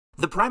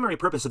The primary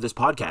purpose of this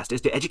podcast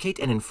is to educate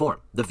and inform.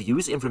 The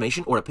views,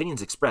 information, or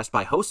opinions expressed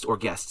by hosts or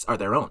guests are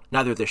their own.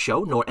 Neither the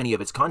show nor any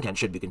of its content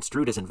should be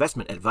construed as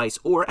investment advice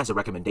or as a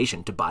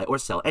recommendation to buy or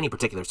sell any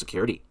particular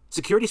security.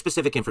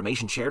 Security-specific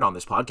information shared on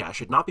this podcast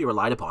should not be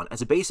relied upon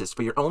as a basis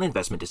for your own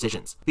investment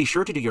decisions. Be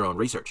sure to do your own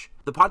research.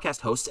 The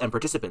podcast hosts and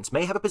participants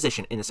may have a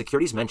position in the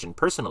securities mentioned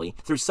personally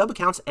through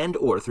sub-accounts and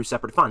or through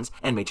separate funds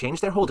and may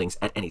change their holdings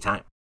at any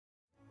time.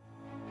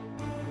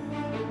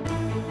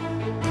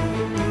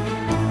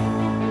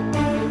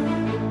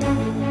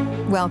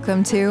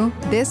 Welcome to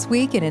This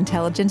Week in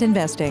Intelligent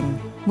Investing,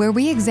 where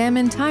we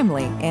examine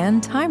timely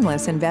and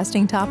timeless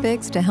investing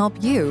topics to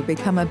help you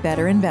become a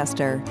better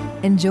investor.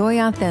 Enjoy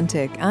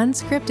authentic,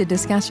 unscripted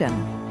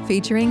discussion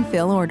featuring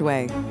Phil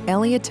Ordway,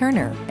 Elliot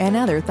Turner, and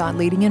other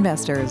thought-leading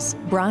investors,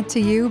 brought to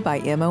you by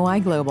MOI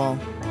Global.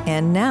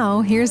 And now,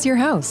 here's your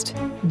host,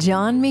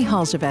 John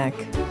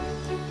Mihaljevic.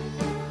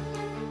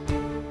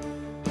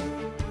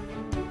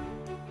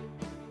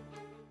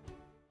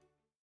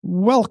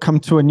 Welcome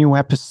to a new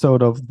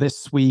episode of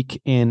This Week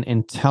in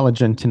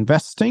Intelligent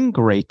Investing.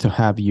 Great to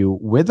have you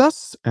with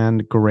us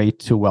and great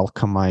to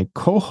welcome my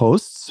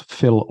co-hosts,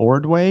 Phil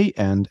Ordway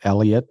and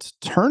Elliot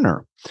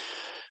Turner.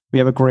 We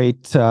have a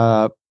great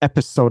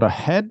episode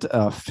ahead.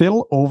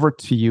 Phil, over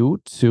to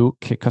you to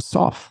kick us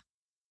off.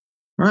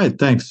 All right,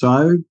 thanks. So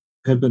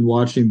I have been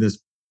watching this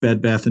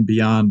Bed Bath &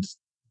 Beyond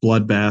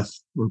bloodbath,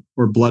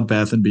 or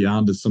Bloodbath and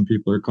Beyond, as some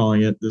people are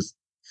calling it, this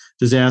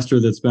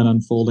disaster that's been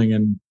unfolding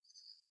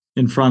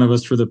in front of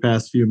us for the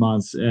past few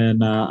months,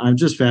 and I'm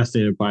just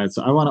fascinated by it.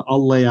 So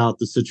I'll lay out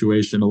the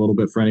situation a little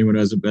bit for anyone who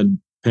hasn't been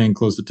paying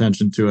close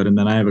attention to it, and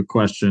then I have a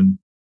question,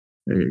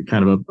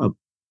 kind of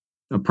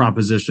a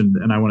proposition,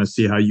 and I want to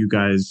see how you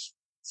guys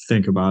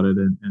think about it.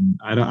 And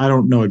I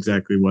don't know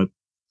exactly what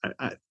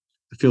I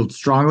feel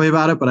strongly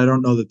about it, but I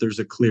don't know that there's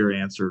a clear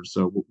answer.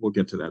 So we'll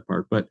get to that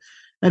part. But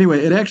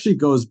anyway, it actually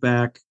goes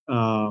back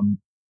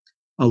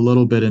a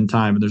little bit in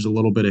time, and there's a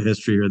little bit of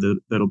history here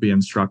that'll be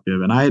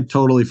instructive. And I had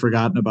totally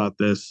forgotten about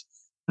this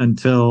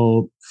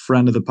until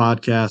friend of the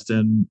podcast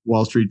and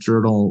Wall Street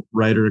Journal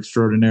writer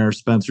extraordinaire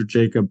Spencer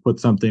Jakab put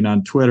something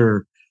on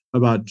Twitter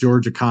about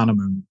George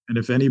Economou. And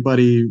if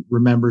anybody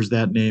remembers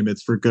that name,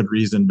 it's for good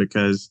reason,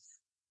 because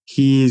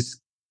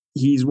he's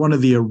one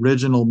of the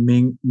original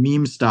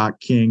meme stock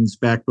kings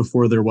back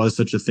before there was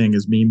such a thing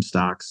as meme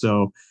stock.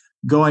 So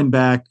going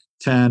back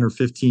 10 or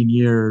 15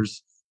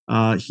 years,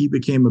 he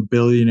became a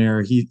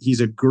billionaire. He's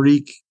a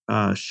Greek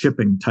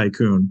shipping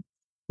tycoon,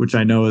 which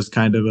I know is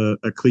kind of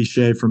a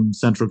cliche from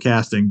Central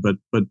Casting,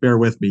 but bear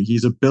with me.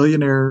 He's a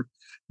billionaire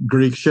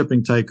Greek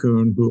shipping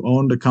tycoon who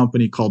owned a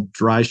company called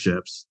Dry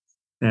Ships.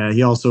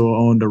 He also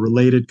owned a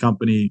related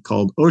company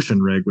called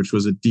Ocean Rig, which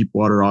was a deep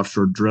water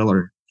offshore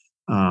driller.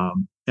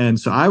 And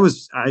so I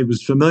was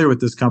familiar with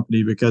this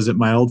company because at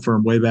my old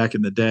firm way back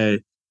in the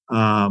day,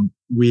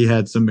 we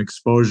had some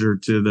exposure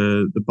to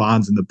the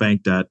bonds and the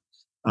bank debt.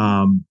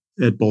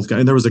 At both,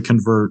 and there was a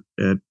convert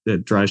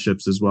at Dry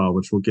Ships as well,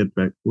 which we'll get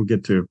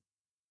to.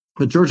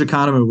 But George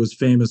Economou was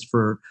famous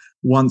for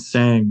once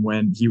saying,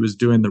 when he was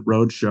doing the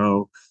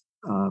roadshow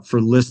for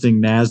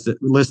listing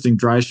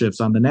Dry Ships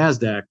on the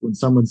NASDAQ, when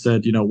someone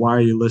said, why are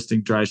you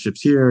listing Dry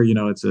Ships here?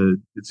 It's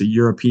a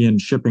European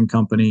shipping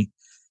company.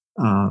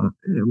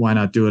 Why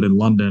not do it in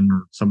London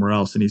or somewhere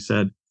else? And he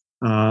said,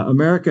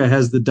 America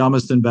has the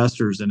dumbest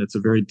investors, and it's a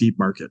very deep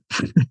market.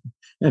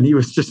 And he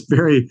was just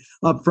very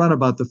upfront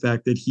about the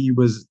fact that he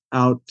was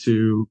out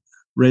to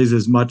raise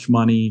as much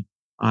money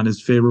on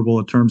as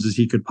favorable terms as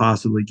he could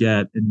possibly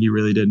get, and he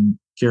really didn't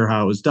care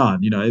how it was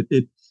done.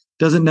 It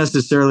doesn't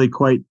necessarily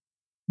quite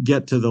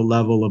get to the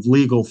level of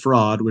legal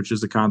fraud, which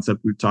is a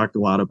concept we've talked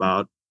a lot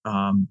about.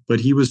 But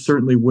he was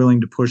certainly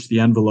willing to push the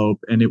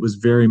envelope, and it was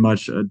very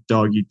much a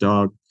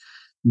dog-eat-dog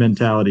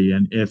mentality.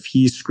 And if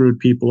he screwed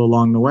people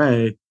along the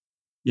way,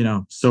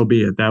 so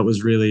be it. That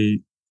was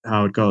really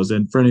how it goes.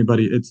 And for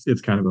anybody, it's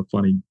kind of a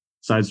funny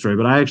side story,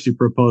 but I actually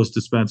proposed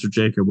to Spencer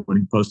Jakab when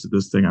he posted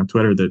this thing on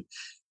Twitter that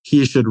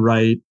he should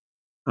write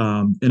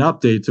an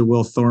update to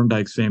Will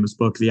Thorndike's famous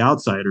book, The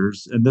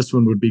Outsiders. And this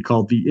one would be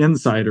called The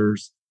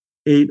Insiders: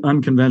 8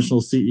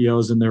 Unconventional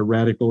CEOs and Their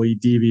Radically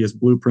Devious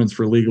Blueprints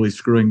for Legally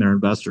Screwing Their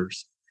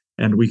Investors.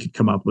 And we could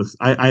come up with,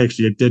 I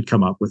actually did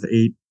come up with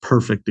 8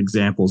 perfect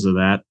examples of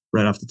that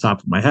right off the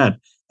top of my head.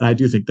 And I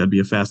do think that'd be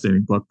a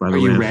fascinating book, by the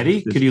way. Are you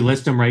ready? Could you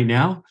list them right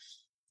now?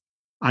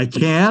 I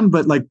can,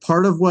 but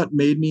part of what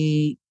made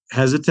me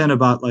hesitant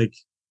about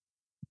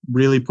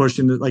really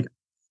pushing the,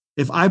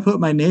 if I put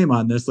my name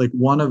on this,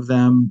 one of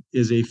them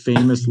is a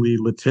famously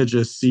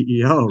litigious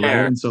CEO, right?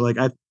 Fair. And so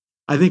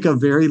I think a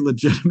very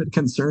legitimate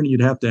concern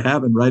you'd have to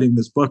have in writing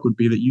this book would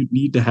be that you'd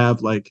need to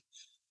have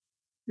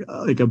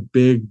a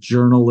big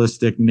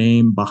journalistic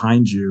name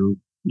behind you,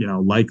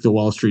 like the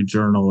Wall Street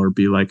Journal, or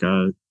be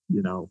a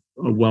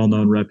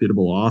well-known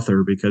reputable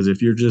author. Because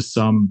if you're just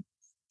some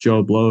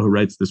Joe Blow who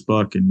writes this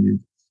book and you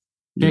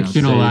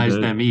fictionalize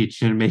them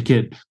each and make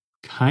it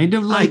kind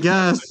of like, I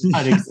guess,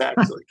 not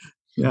exactly.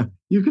 Yeah,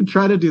 you can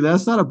try to do that.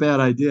 That's not a bad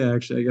idea,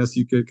 actually. I guess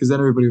you could, because then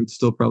everybody would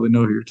still probably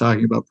know who you're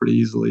talking about pretty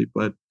easily.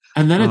 But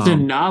And then it's a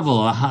novel,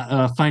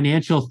 a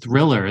financial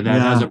thriller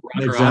that has a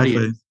broader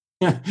audience.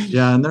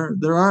 Yeah, and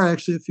there are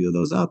actually a few of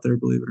those out there,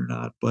 believe it or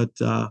not.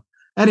 But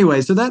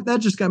anyway, so that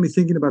just got me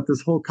thinking about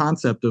this whole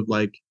concept of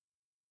like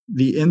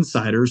the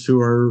insiders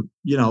who are,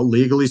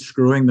 legally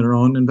screwing their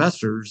own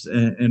investors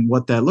and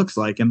what that looks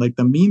like. And like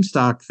the meme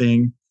stock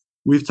thing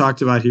we've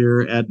talked about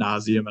here ad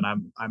nauseum,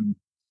 and I'm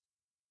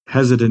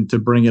hesitant to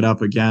bring it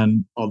up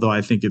again, although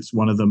I think it's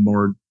one of the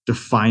more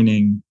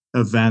defining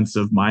events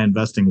of my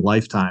investing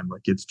lifetime.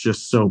 Like it's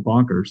just so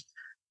bonkers.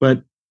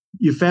 But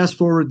you fast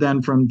forward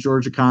then from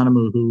George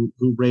Economou,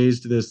 who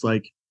raised this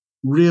like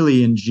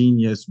really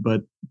ingenious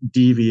but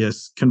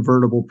devious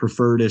convertible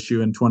preferred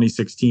issue in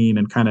 2016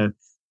 and kind of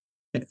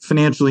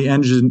financially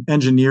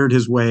engineered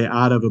his way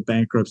out of a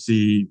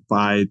bankruptcy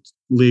by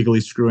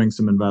legally screwing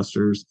some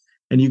investors.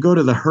 And you go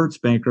to the Hertz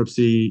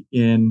bankruptcy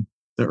in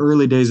the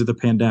early days of the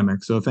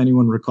pandemic. So if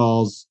anyone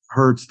recalls,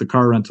 Hertz, the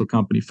car rental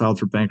company, filed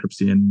for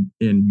bankruptcy in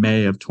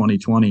May of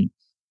 2020.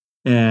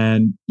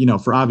 And,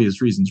 for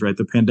obvious reasons, right?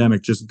 The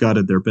pandemic just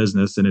gutted their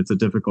business, and it's a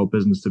difficult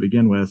business to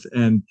begin with.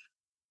 And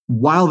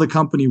while the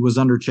company was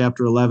under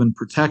Chapter 11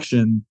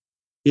 protection,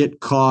 it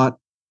caught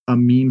a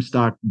meme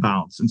stock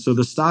bounce. And so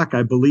the stock,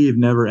 I believe,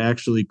 never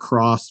actually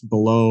crossed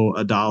below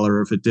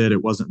 $1. If it did,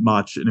 it wasn't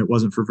much, and it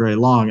wasn't for very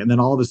long. And then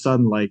all of a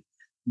sudden, like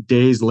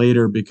days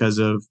later, because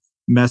of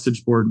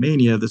message board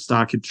mania, the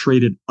stock had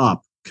traded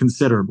up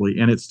considerably,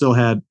 and it still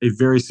had a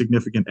very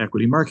significant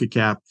equity market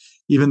cap,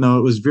 even though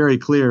it was very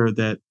clear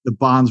that the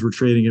bonds were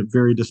trading at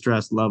very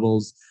distressed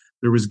levels.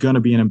 There was going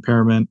to be an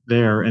impairment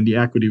there, and the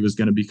equity was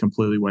going to be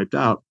completely wiped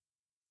out.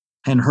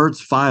 And Hertz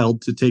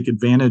filed with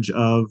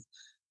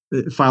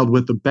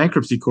the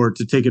bankruptcy court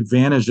to take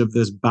advantage of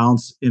this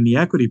bounce in the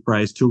equity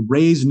price to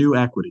raise new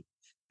equity.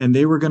 And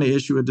they were going to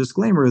issue a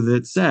disclaimer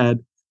that said,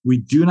 we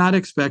do not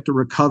expect a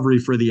recovery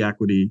for the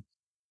equity,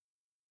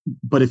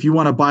 but if you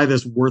want to buy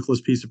this worthless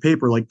piece of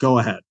paper, like, go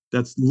ahead.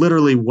 That's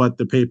literally what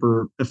the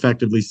paper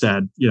effectively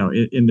said,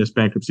 in this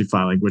bankruptcy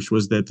filing, which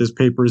was that this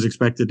paper is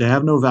expected to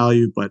have no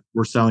value, but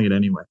we're selling it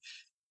anyway.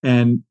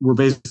 And we're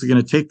basically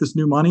going to take this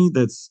new money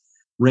that's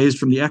raised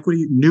from the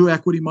new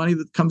equity money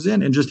that comes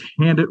in, and just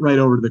hand it right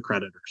over to the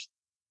creditors.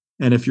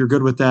 And if you're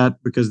good with that,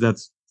 because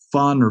that's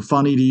fun or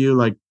funny to you,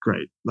 like,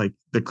 great. Like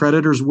the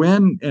creditors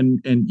win.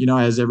 And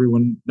as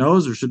everyone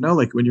knows or should know,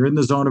 like when you're in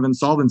the zone of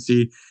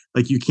insolvency,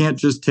 like you can't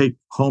just take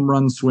home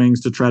run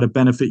swings to try to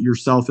benefit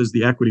yourself as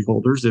the equity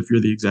holders. If you're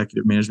the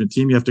executive management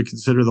team, you have to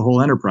consider the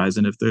whole enterprise.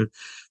 And if the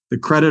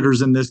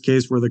creditors in this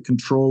case were the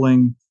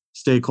controlling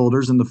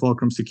stakeholders in the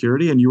fulcrum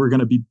security, and you were going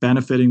to be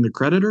benefiting the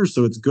creditors,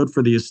 so it's good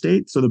for the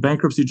estate. So the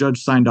bankruptcy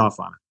judge signed off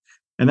on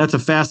it. And that's a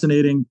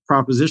fascinating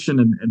proposition.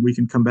 And we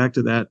can come back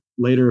to that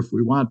later if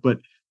we want. But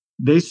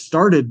they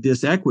started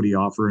this equity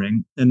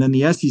offering, and then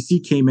the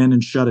SEC came in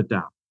and shut it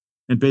down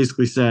and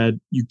basically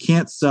said, you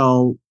can't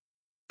sell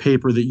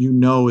paper that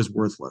is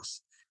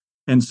worthless.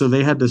 And so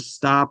they had to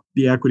stop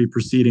the equity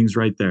proceedings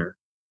right there.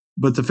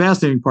 But the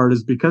fascinating part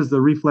is because the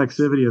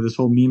reflexivity of this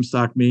whole meme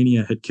stock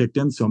mania had kicked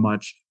in so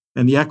much,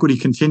 and the equity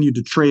continued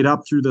to trade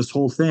up through this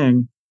whole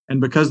thing, and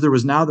because there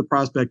was now the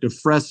prospect of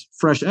fresh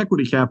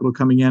equity capital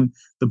coming in,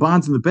 the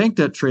bonds and the bank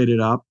debt traded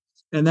up,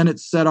 and then it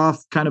set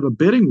off kind of a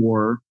bidding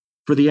war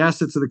for the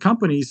assets of the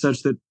company,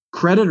 such that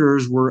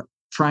creditors were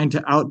trying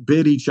to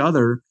outbid each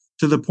other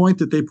to the point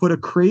that they put a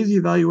crazy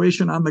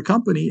valuation on the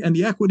company, and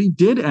the equity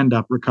did end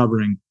up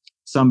recovering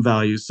some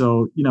value.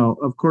 So,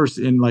 of course,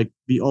 in like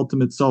the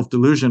ultimate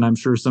self-delusion, I'm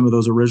sure some of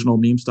those original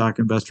meme stock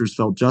investors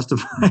felt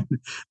justified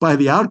by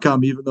the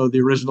outcome, even though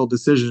the original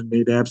decision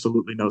made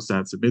absolutely no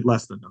sense. It made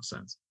less than no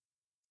sense.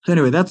 So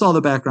anyway, that's all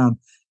the background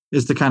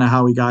as to kind of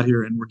how we got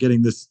here. And we're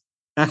getting this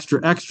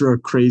extra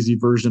crazy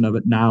version of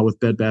it now with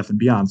Bed Bath &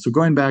 Beyond. So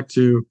going back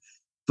to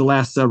the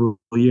last several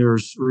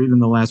years, or even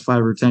the last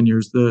 5 or 10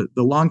 years, the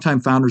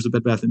longtime founders of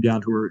Bed Bath &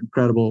 Beyond, who are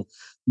incredible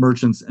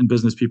merchants and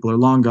business people, are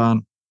long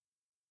gone.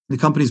 The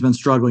company's been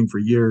struggling for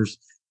years.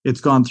 It's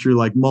gone through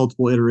like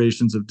multiple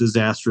iterations of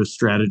disastrous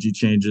strategy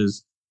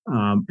changes.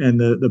 And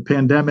the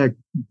pandemic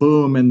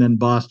boom and then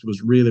bust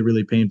was really,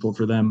 really painful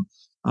for them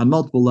on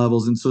multiple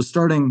levels. And so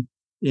starting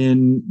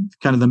in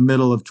kind of the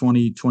middle of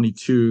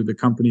 2022, the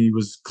company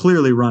was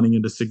clearly running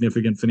into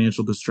significant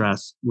financial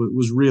distress,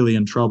 was really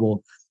in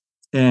trouble.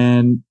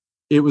 And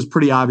it was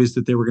pretty obvious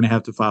that they were going to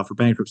have to file for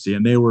bankruptcy.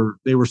 And they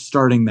were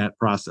starting that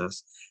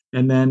process.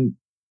 And then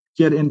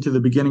get into the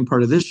beginning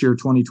part of this year,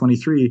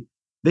 2023,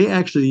 they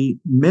actually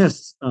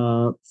missed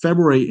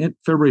February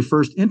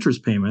 1st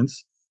interest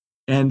payments.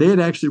 And they had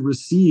actually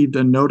received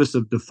a notice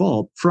of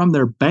default from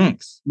their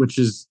banks, which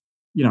is,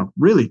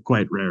 really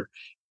quite rare.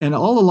 And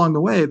all along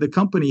the way, the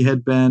company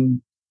had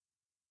been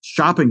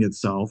shopping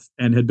itself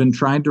and had been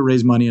trying to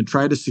raise money and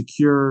try to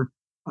secure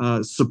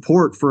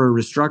support for a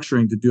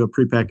restructuring to do a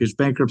prepackaged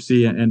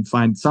bankruptcy and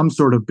find some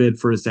sort of bid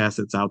for its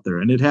assets out there.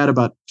 And it had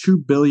about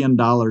 $2 billion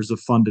of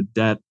funded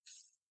debt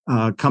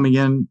coming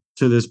in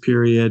to this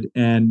period.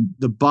 And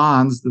the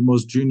bonds, the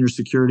most junior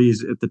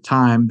securities at the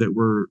time that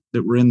were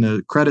in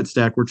the credit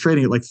stack, were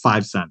trading at like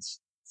 5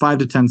 cents, 5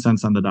 to 10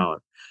 cents on the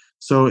dollar.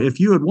 So if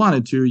you had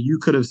wanted to, you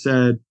could have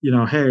said,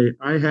 hey,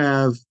 I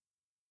have,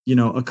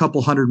 a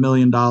couple $100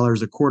 million,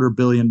 $250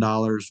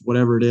 million,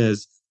 whatever it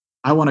is.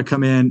 I want to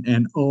come in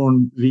and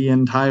own the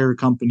entire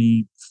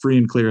company free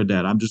and clear of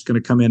debt. I'm just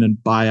going to come in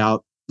and buy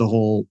out the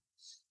whole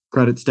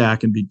credit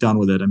stack and be done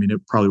with it. I mean,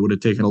 it probably would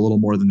have taken a little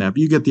more than that, but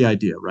you get the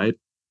idea, right?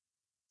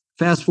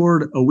 Fast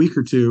forward a week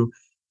or two,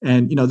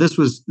 and this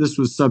was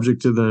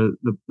subject to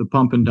the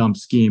pump and dump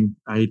scheme.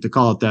 I hate to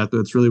call it that, but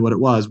it's really what it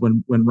was.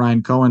 When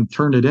Ryan Cohen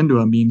turned it into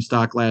a meme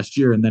stock last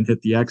year and then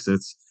hit the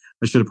exits,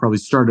 I should have probably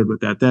started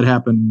with that. That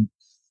happened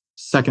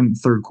second,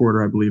 third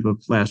quarter, I believe,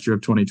 of last year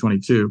of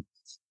 2022.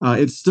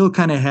 It still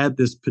kind of had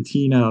this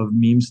patina of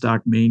meme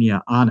stock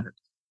mania on it.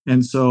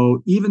 And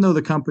so even though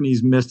the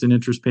company's missed an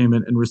interest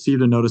payment and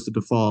received a notice of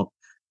default,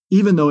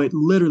 even though it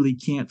literally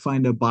can't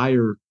find a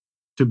buyer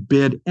to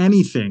bid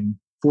anything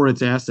for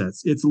its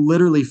assets, it's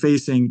literally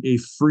facing a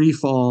free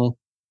fall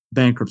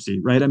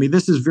bankruptcy, right? I mean,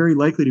 this is very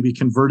likely to be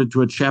converted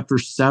to a Chapter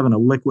 7, a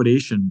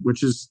liquidation,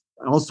 which is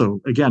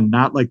also, again,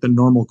 not like the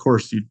normal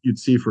course you'd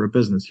see for a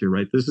business here,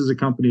 right? This is a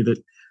company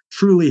that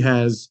truly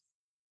has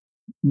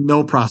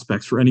no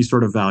prospects for any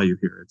sort of value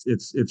here.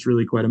 It's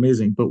really quite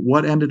amazing. But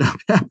what ended up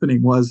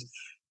happening was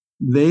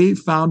they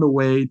found a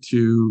way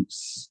to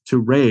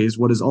raise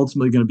what is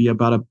ultimately going to be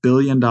about $1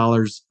 billion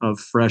of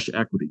fresh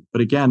equity.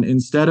 But again,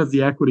 instead of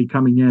the equity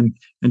coming in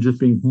and just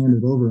being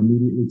handed over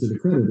immediately to the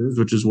creditors,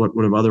 which is what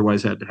would have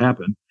otherwise had to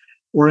happen,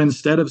 or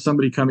instead of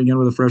somebody coming in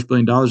with a fresh $1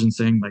 billion and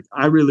saying, like,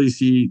 I really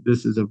see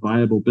this as a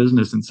viable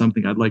business and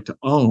something I'd like to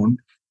own,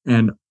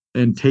 and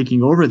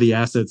taking over the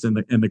assets and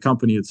the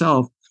company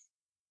itself,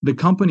 the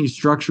company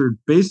structured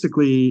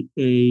basically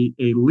a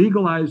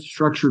legalized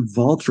structured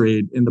vol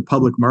trade in the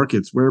public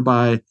markets,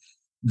 whereby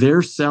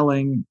they're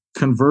selling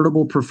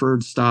convertible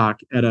preferred stock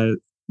at a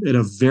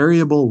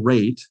variable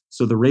rate.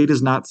 So the rate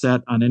is not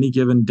set on any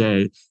given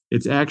day.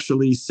 It's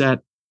actually set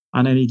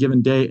on any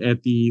given day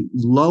at the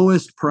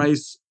lowest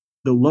price,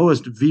 the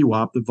lowest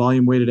VWAP, the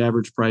volume weighted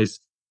average price,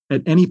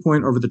 at any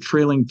point over the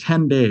trailing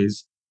 10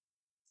 days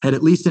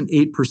at least an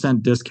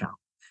 8% discount.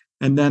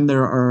 And then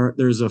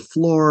there's a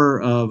floor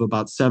of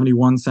about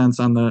 71 cents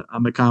on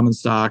the common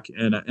stock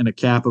and a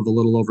cap of a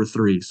little over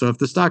 3. So if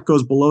the stock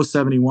goes below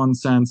 71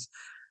 cents,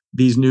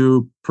 these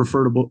new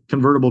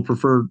convertible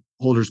preferred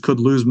holders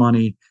could lose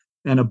money.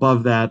 And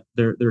above that,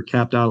 they're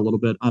capped out a little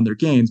bit on their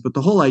gains. But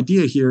the whole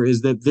idea here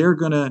is that they're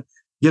going to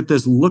get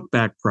this look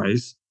back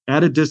price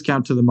at a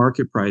discount to the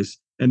market price,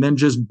 and then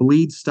just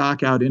bleed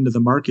stock out into the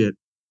market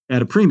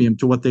at a premium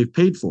to what they've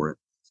paid for it.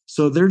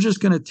 So they're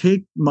just going to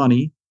take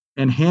money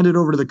and hand it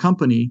over to the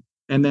company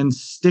and then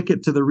stick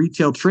it to the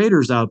retail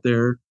traders out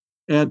there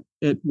at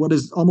what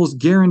is almost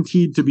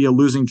guaranteed to be a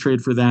losing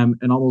trade for them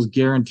and almost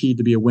guaranteed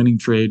to be a winning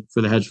trade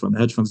for the hedge fund. The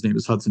hedge fund's name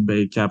is Hudson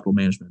Bay Capital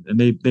Management. And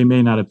they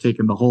may not have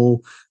taken the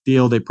whole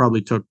deal. They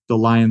probably took the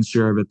lion's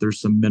share of it. There's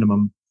some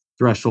minimum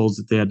thresholds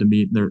that they had to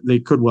meet. They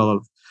could well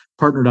have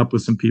partnered up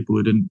with some people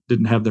who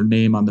didn't have their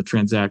name on the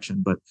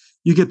transaction. But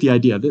you get the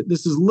idea.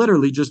 This is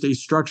literally just a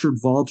structured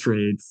vol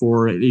trade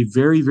for a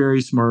very,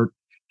 very smart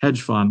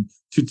hedge fund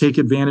to take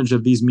advantage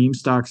of these meme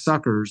stock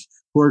suckers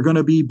who are going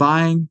to be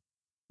buying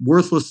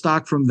worthless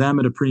stock from them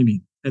at a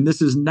premium. And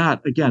this is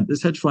not, again,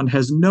 this hedge fund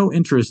has no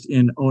interest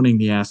in owning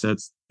the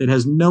assets. It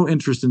has no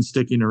interest in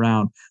sticking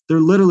around. They're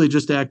literally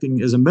just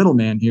acting as a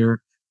middleman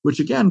here, which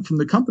again, from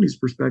the company's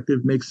perspective,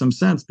 makes some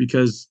sense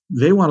because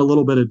they want a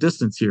little bit of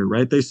distance here,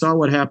 right? They saw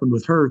what happened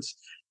with Hertz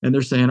and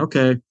they're saying,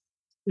 okay,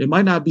 it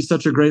might not be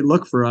such a great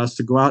look for us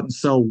to go out and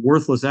sell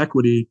worthless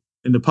equity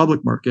in the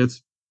public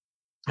markets.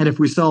 And if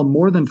we sell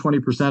more than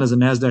 20% as a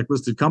NASDAQ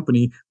listed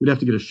company, we'd have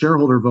to get a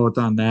shareholder vote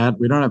on that.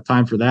 We don't have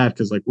time for that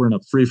because we're in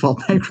a free fall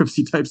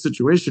bankruptcy type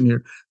situation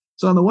here.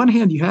 So on the one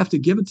hand, you have to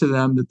give it to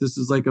them that this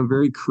is like a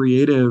very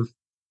creative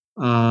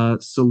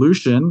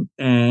solution.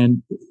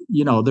 And,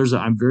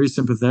 I'm very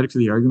sympathetic to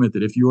the argument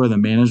that if you are the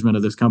management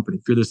of this company,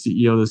 if you're the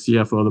CEO, the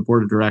CFO, the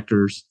board of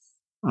directors,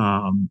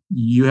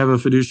 you have a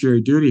fiduciary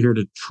duty here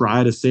to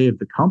try to save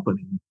the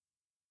company.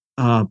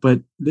 But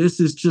this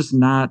is just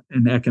not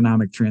an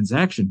economic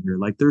transaction here.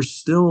 Like there's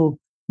still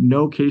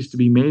no case to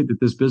be made that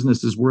this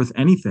business is worth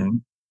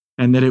anything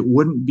and that it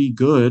wouldn't be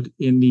good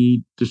in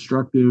the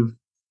destructive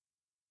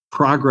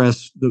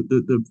progress,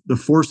 the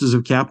forces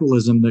of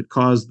capitalism that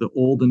cause the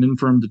old and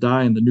infirm to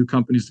die and the new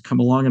companies to come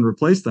along and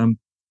replace them.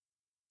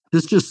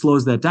 This just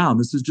slows that down.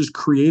 This is just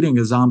creating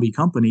a zombie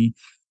company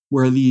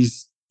where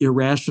these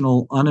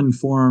irrational,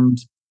 uninformed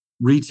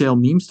retail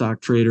meme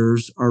stock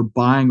traders are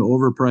buying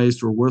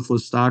overpriced or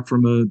worthless stock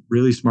from a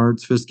really smart,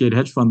 sophisticated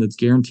hedge fund that's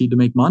guaranteed to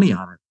make money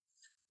on it.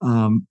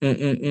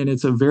 And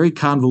it's a very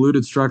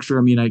convoluted structure.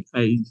 I mean, I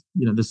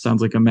this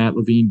sounds like a Matt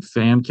Levine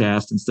fan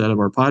cast instead of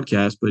our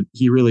podcast, but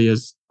he really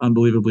is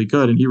unbelievably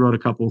good. And he wrote a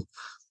couple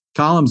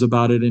columns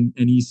about it. And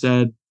he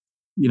said,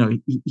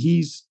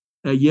 he's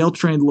a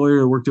Yale-trained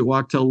lawyer, worked at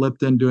Wachtell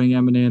Lipton doing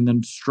M&A and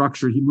then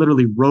structured. He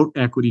literally wrote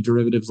equity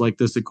derivatives like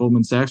this at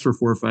Goldman Sachs for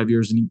 4 or 5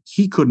 years. And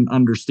he couldn't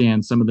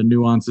understand some of the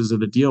nuances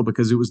of the deal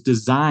because it was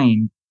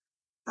designed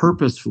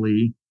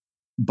purposefully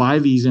by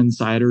these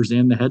insiders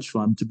and the hedge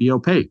fund to be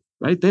opaque,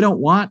 right? They don't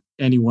want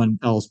anyone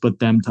else but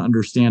them to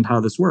understand how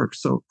this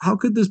works. So how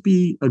could this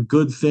be a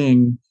good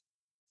thing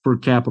for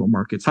capital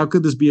markets? How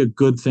could this be a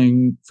good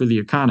thing for the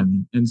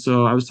economy? And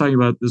so I was talking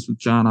about this with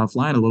John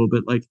offline a little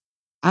bit. Like,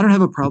 I don't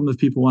have a problem if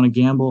people want to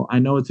gamble. I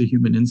know it's a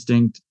human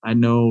instinct. I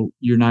know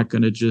you're not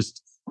going to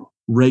just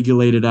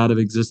regulate it out of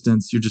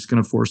existence. You're just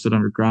going to force it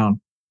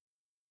underground.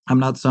 I'm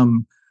not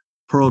some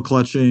pearl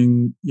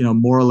clutching,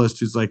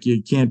 moralist who's like,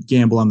 you can't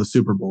gamble on the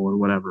Super Bowl or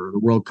whatever, the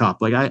World Cup.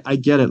 Like, I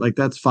get it. Like,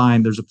 that's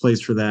fine. There's a place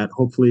for that.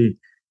 Hopefully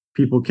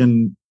people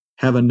can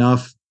have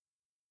enough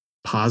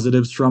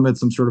positives from it,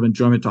 some sort of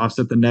enjoyment to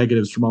offset the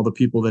negatives from all the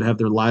people that have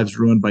their lives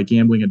ruined by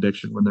gambling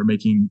addiction when they're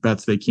making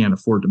bets they can't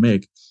afford to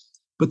make.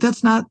 But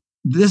that's not,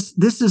 this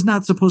is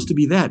not supposed to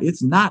be that.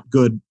 It's not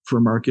good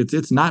for markets.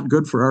 It's not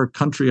good for our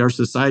country, our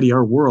society,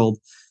 our world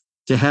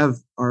to have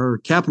our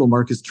capital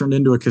markets turned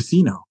into a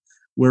casino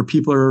where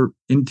people are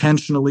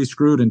intentionally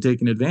screwed and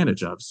taken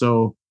advantage of.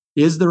 So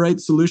is the right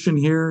solution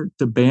here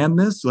to ban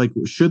this? Like,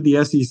 should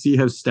the SEC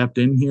have stepped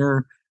in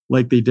here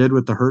like they did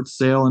with the Hertz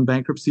sale and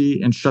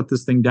bankruptcy and shut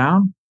this thing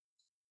down?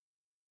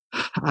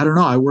 I don't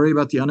know. I worry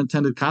about the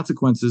unintended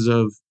consequences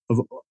of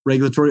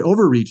regulatory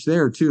overreach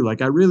there too.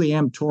 Like, I really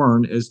am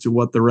torn as to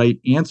what the right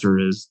answer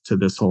is to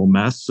this whole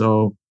mess.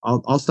 So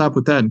I'll stop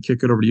with that and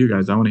kick it over to you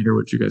guys. I want to hear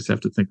what you guys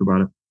have to think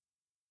about it.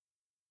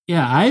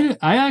 Yeah,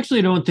 I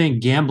actually don't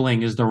think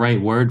gambling is the right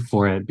word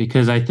for it,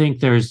 because I think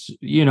there's,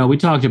 we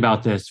talked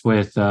about this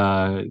with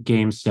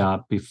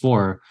GameStop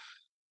before.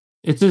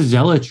 It's a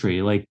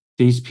zealotry. Like,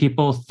 these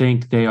people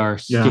think they are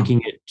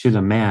sticking it to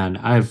the man.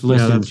 I've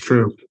listened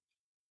to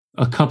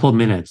a couple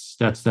minutes.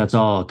 That's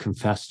all I'll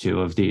confess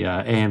to of the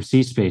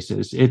AMC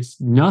spaces. It's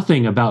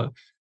nothing about,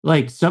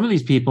 like, some of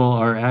these people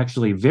are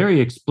actually very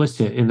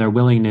explicit in their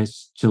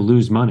willingness to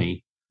lose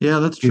money. Yeah,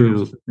 that's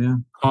true. Yeah.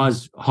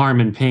 Cause harm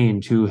and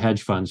pain to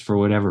hedge funds for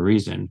whatever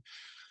reason.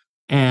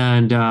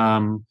 And,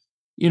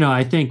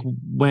 I think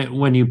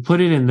when you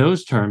put it in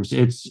those terms,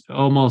 it's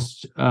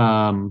almost,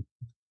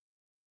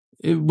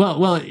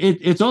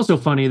 it's also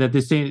funny that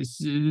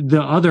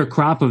the other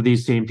crop of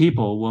these same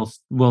people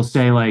will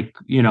say, like,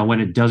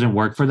 when it doesn't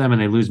work for them and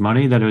they lose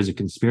money, that it was a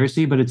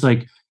conspiracy. But it's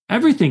like,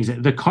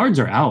 the cards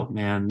are out,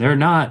 man. They're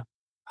not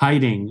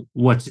hiding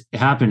what's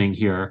happening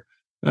here.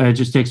 It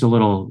just takes a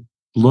little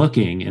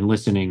looking and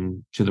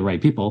listening to the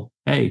right people.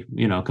 Hey,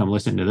 come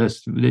listen to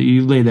this.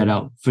 You laid that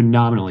out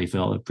phenomenally,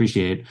 Phil.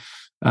 Appreciate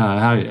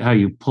how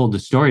you pulled the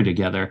story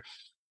together.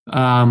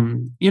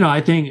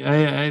 I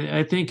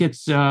think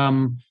it's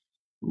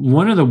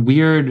one of the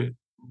weird,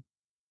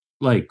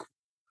 like,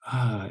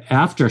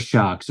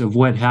 aftershocks of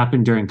what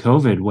happened during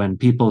COVID, when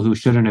people who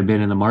shouldn't have been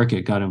in the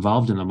market got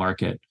involved in the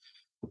market.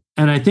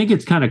 And I think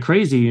it's kind of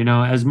crazy,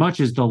 as much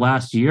as the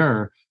last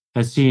year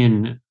has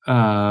seen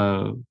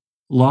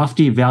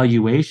lofty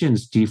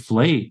valuations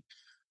deflate,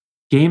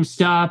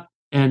 GameStop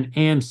and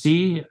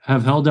AMC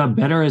have held up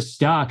better as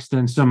stocks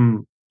than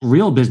some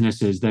real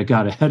businesses that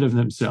got ahead of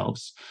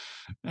themselves.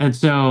 And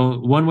so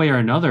one way or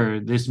another,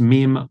 this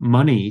meme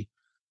money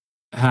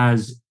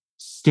has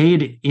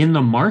stayed in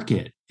the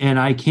market. And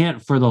I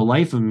can't for the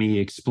life of me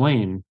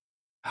explain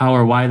how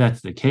or why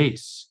that's the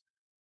case.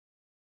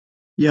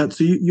 Yeah,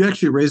 so you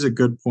actually raise a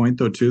good point,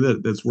 though, too,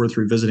 that's worth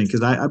revisiting,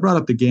 because I brought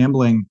up the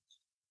gambling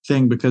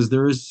thing because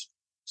there is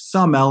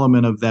some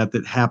element of that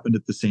happened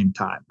at the same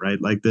time,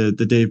 right? Like the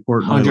Dave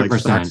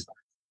Portnoy,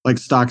 like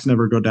stocks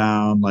never go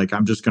down. Like,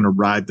 I'm just going to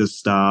ride this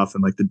stuff,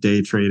 and like the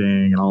day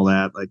trading and all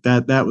that. Like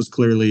that was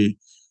clearly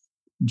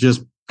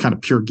just kind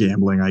of pure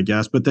gambling, I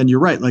guess. But then you're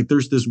right. Like,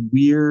 there's this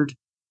weird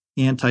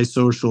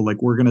antisocial,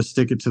 like, we're going to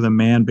stick it to the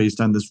man based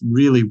on this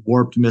really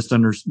warped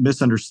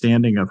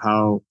misunderstanding of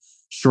how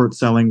short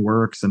selling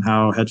works and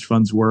how hedge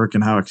funds work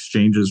and how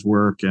exchanges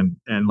work, and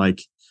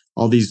like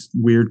all these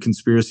weird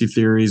conspiracy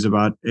theories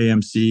about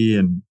AMC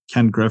and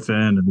Ken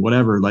Griffin and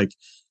whatever. Like,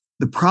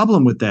 the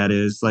problem with that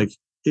is, like,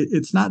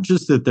 it's not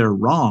just that they're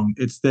wrong.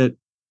 It's that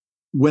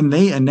when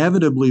they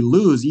inevitably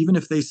lose, even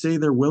if they say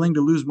they're willing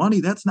to lose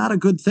money, that's not a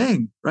good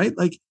thing, right?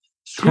 Like,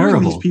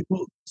 screwing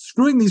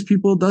these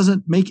people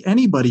doesn't make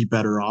anybody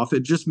better off.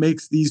 It just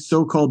makes these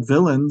so-called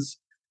villains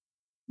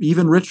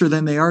even richer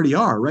than they already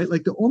are, right?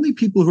 Like, the only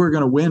people who are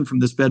going to win from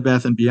this Bed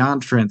Bath &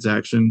 Beyond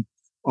transaction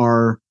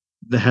are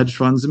the hedge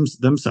funds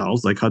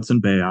themselves, like Hudson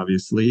Bay,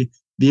 obviously,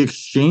 the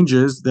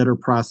exchanges that are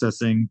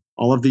processing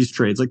all of these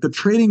trades. Like, the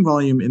trading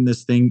volume in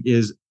this thing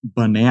is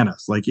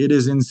bananas. Like, it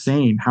is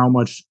insane how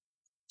much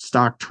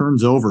stock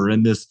turns over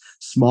in this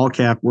small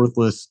cap,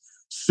 worthless,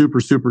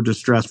 super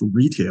distressed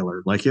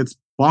retailer. Like, it's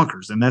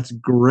bonkers. And that's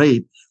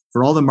great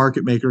for all the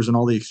market makers and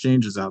all the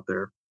exchanges out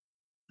there.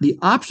 The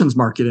options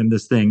market in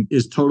this thing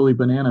is totally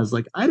bananas.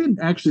 Like, I didn't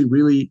actually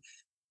really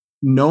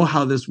know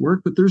how this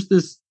worked, but there's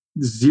this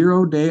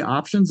 0-day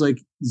options,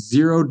 like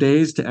 0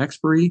 days to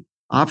expiry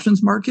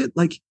options market.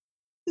 Like,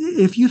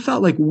 if you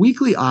thought like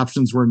weekly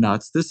options were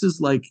nuts, this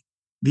is like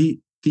the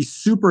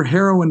super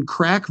heroin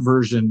crack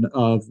version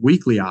of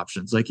weekly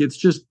options. Like, it's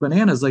just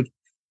bananas. Like,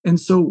 and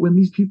so when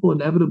these people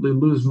inevitably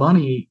lose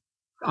money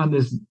on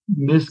this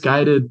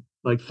misguided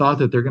like thought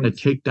that they're going to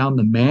take down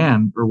the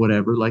man or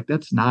whatever, like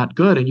that's not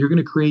good. And you're going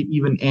to create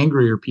even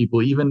angrier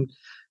people, even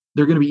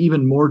they're going to be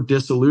even more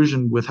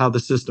disillusioned with how the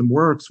system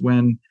works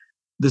when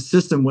the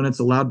system, when it's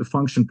allowed to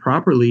function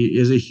properly,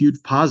 is a huge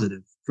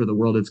positive for the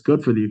world. It's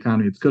good for the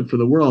economy. It's good for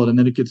the world. And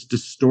then it gets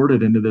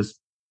distorted into this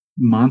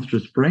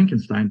monstrous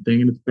Frankenstein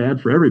thing, and it's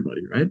bad for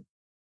everybody, right?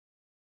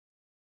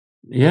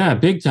 Yeah,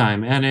 big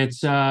time. And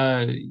it's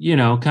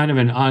kind of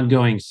an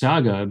ongoing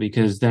saga,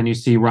 because then you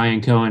see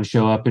Ryan Cohen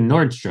show up in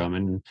Nordstrom.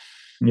 And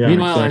Yeah,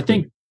 meanwhile, exactly. I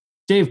think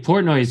Dave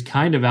Portnoy is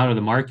kind of out of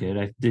the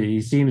market.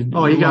 He seems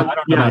Oh, he got, I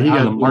don't know yeah, about he out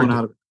of got the blown market.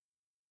 out of it.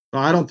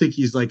 Well, I don't think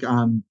he's like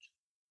on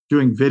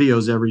doing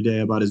videos every day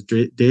about his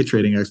day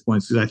trading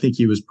exploits, because I think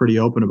he was pretty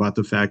open about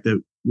the fact that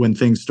when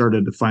things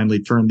started to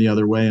finally turn the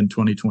other way in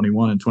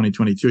 2021 and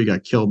 2022, he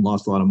got killed and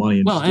lost a lot of money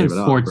and Well, just and gave it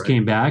up. sports Right?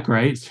 came back,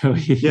 right? So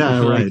Yeah,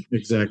 like right.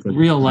 Exactly.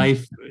 real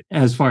life,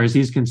 as far as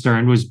he's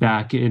concerned, was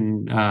back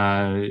in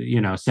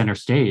center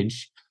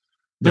stage.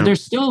 But Yep.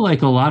 there's still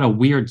like a lot of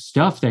weird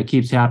stuff that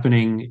keeps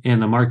happening in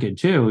the market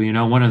too.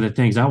 One of the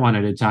things I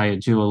wanted to tie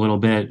it to a little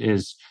bit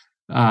is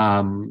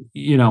when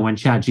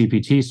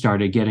ChatGPT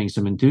started getting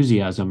some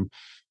enthusiasm,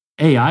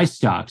 AI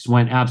stocks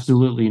went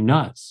absolutely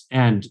nuts.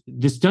 And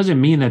this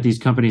doesn't mean that these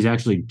companies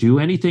actually do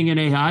anything in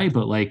AI,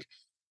 but like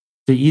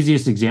the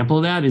easiest example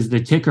of that is the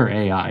ticker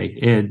AI.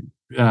 It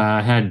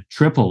had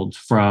tripled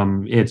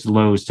from its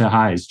lows to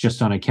highs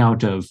just on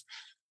account of,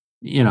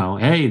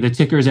 hey, the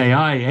ticker's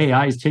AI.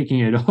 AI is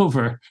taking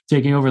over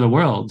the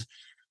world.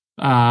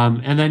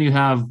 And then you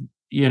have,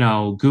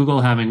 Google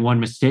having one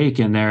mistake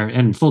in there.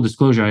 And full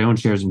disclosure, I own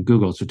shares in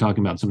Google, so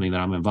talking about something that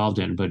I'm involved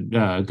in. But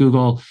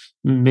Google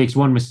makes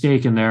one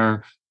mistake in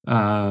their,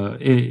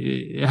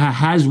 it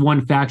has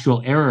one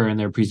factual error in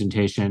their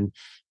presentation,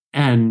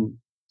 and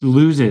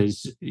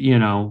loses,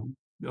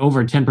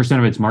 over 10%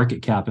 of its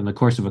market cap in the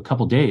course of a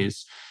couple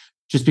days,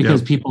 just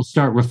because people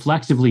start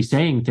reflexively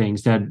saying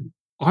things that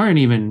aren't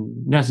even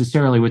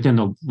necessarily within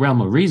the realm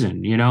of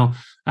reason.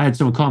 I had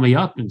someone call me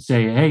up and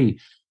say, hey,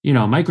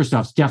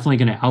 Microsoft's definitely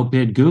going to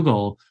outbid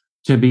Google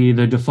to be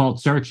the default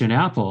search in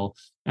Apple.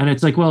 And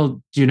it's like,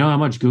 well, do you know how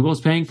much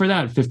Google's paying for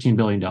that? $15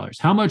 billion.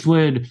 How much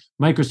would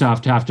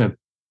Microsoft have to,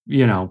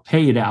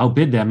 pay to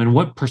outbid them? And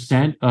what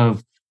percent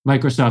of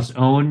Microsoft's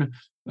own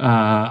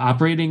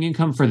operating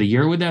income for the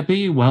year would that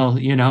be? Well,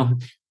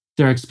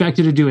 they're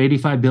expected to do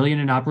 85 billion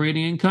in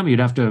operating income. You'd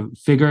have to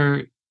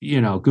figure,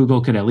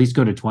 Google could at least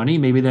go to 20.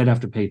 Maybe they'd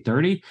have to pay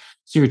 30.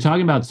 So you're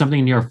talking about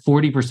something near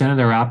 40% of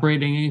their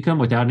operating income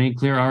without any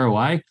clear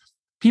ROI.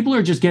 People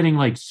are just getting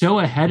like so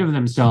ahead of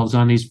themselves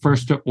on these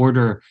first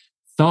order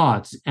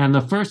thoughts. And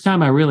the first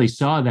time I really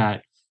saw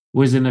that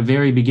was in the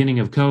very beginning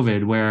of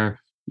COVID, where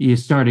you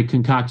started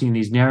concocting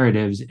these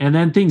narratives, and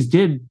then things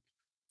did,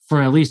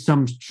 for at least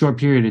some short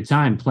period of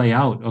time, play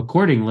out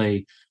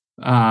accordingly.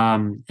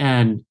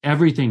 And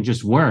everything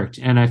just worked.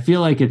 And I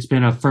feel like it's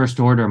been a first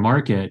order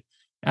market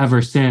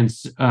ever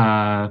since,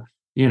 the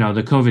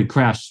COVID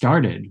crash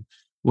started,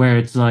 where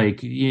it's like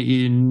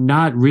you're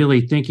not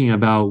really thinking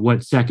about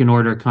what second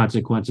order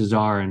consequences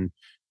are, and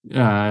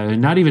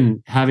not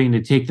even having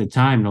to take the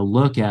time to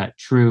look at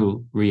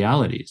true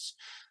realities.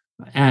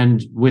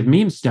 And with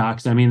meme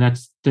stocks, I mean,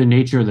 that's the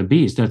nature of the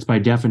beast. That's by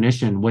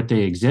definition what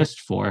they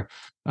exist for.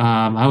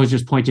 I was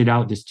just pointed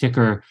out this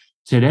ticker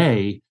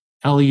today,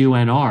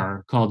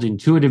 LUNR, called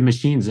Intuitive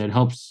Machines, that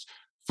helps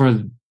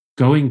for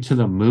going to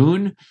the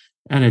moon.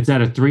 And it's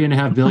at a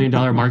 $3.5 billion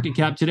market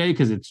cap today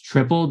because it's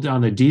tripled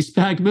on the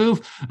de-SPAC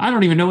move. I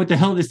don't even know what the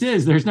hell this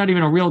is. There's not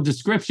even a real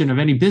description of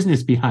any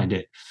business behind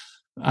it.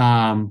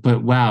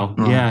 But wow.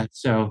 Yeah.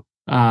 So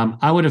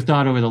I would have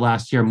thought over the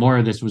last year more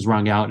of this was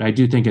wrung out. I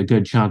do think a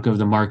good chunk of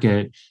the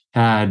market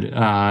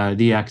had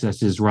the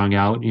excesses wrung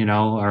out.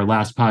 Our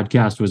last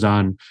podcast was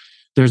on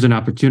there's an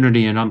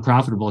opportunity in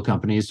unprofitable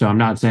companies. So I'm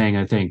not saying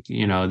I think,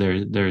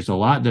 there's a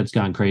lot that's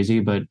gone crazy,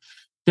 but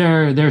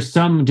there's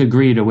some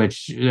degree to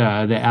which the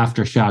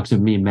aftershocks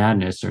of meme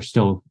madness are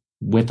still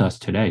with us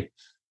today.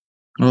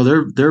 Oh,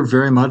 they're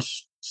very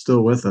much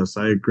still with us.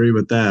 I agree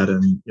with that.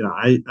 And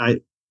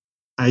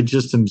I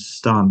just am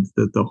stunned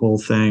that the whole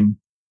thing,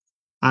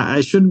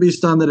 I shouldn't be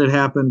stunned that it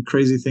happened.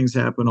 Crazy things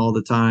happen all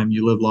the time.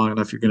 You live long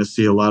enough, you're going to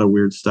see a lot of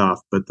weird stuff.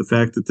 But the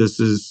fact that this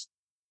is,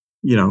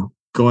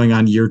 going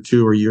on year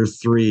 2 or year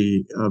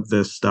 3 of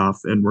this stuff,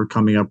 and we're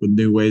coming up with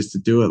new ways to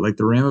do it, like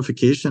the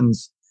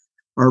ramifications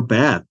are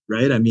bad,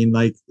 right? I mean,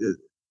 like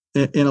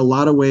in a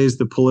lot of ways,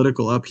 the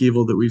political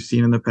upheaval that we've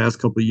seen in the past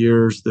couple of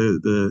years,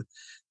 the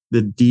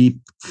deep,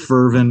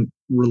 fervent,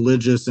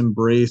 religious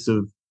embrace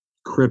of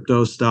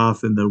crypto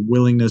stuff, and the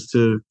willingness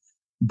to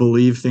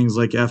believe things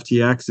like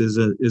FTX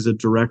is a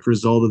direct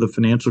result of the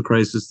financial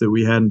crisis that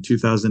we had in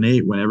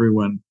 2008, when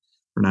everyone,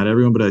 or not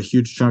everyone, but a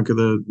huge chunk of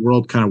the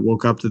world kind of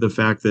woke up to the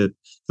fact that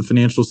the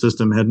financial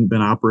system hadn't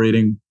been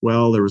operating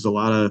well. There was a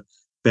lot of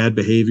bad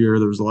behavior.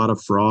 There was a lot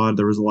of fraud.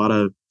 There was a lot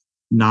of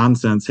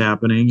nonsense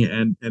happening,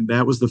 and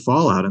that was the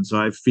fallout. And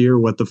so I fear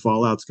what the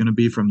fallout's going to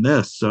be from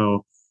this.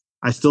 So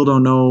I still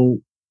don't know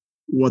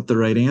what the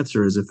right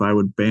answer is, if I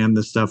would ban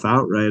this stuff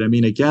outright. I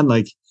mean, again,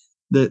 like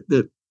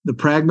the the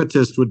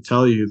pragmatist would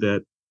tell you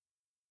that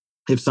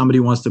if somebody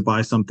wants to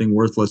buy something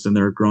worthless and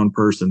they're a grown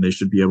person, they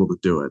should be able to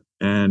do it.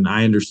 And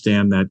I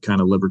understand that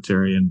kind of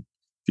libertarian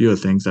view of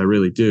things. I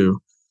really do.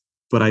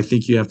 But I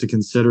think you have to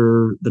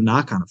consider the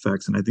knock-on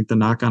effects. And I think the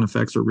knock-on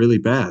effects are really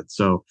bad.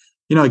 So,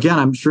 again,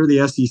 I'm sure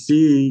the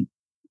SEC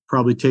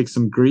probably takes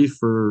some grief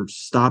for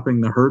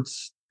stopping the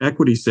Hertz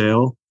equity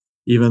sale,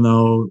 even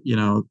though,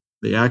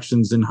 the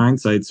actions in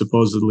hindsight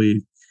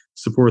supposedly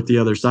support the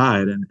other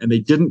side. And they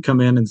didn't come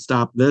in and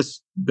stop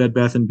this Bed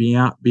Bath &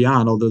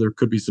 Beyond, although there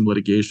could be some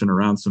litigation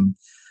around some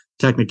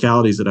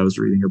technicalities that I was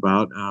reading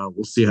about.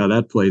 We'll see how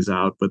that plays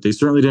out. But they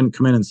certainly didn't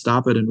come in and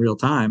stop it in real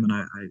time. And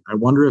I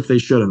wonder if they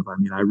should have.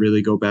 I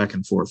really go back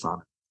and forth on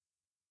it.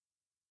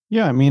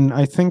 Yeah,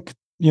 I think,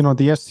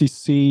 the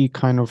SEC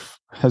kind of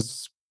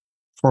has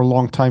for a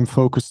long time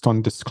focused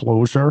on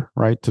disclosure,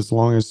 right? As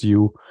long as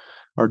you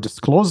are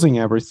disclosing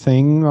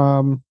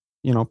everything,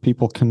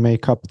 people can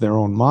make up their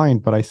own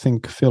mind. But I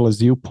think, Phil,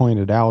 as you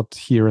pointed out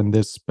here in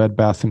this Bed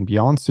Bath &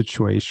 Beyond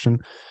situation,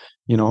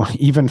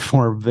 even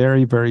for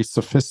very, very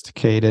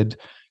sophisticated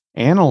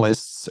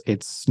analysts,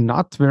 it's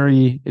not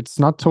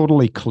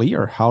totally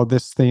clear how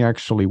this thing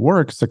actually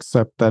works,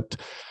 except that,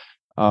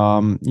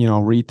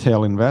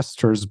 retail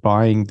investors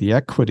buying the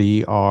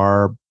equity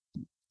are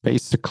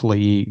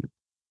basically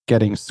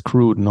getting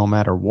screwed no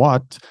matter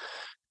what.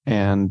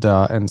 And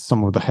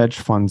some of the hedge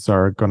funds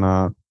are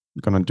gonna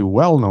do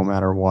well no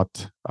matter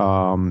what.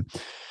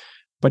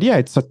 But yeah,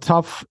 it's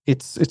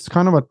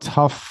kind of a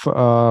tough,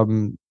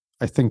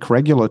 I think,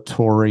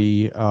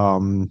 regulatory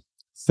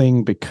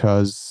thing,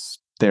 because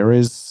there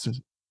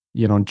is,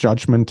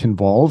 judgment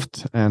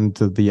involved, and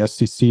the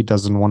SEC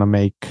doesn't want to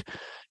make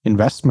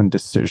investment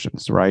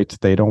decisions, right?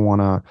 They don't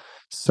want to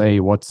say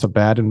what's a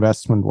bad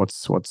investment,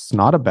 what's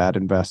not a bad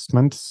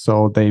investment.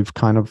 So they've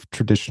kind of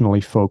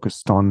traditionally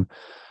focused on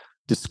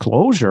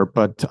disclosure.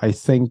 But I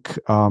think,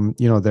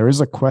 there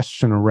is a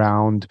question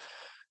around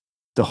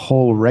the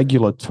whole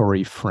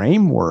regulatory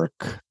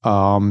framework,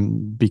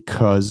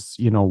 because,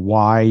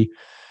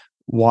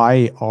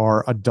 why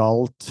are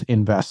adult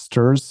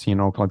investors,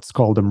 let's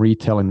call them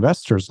retail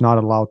investors, not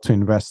allowed to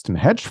invest in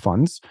hedge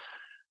funds,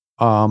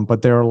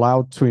 but they're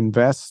allowed to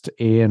invest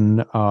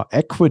in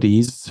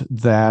equities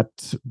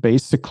that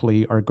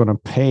basically are going to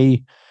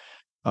pay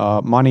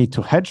money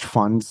to hedge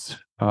funds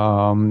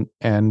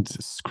and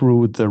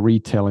screw the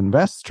retail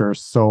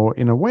investors. So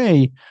in a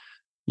way,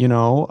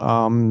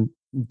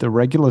 the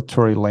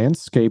regulatory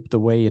landscape, the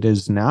way it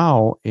is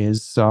now,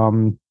 is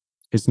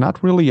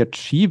not really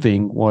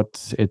achieving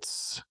what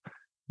it's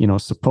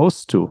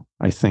supposed to,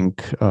 I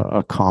think,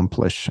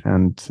 accomplish.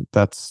 And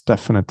that's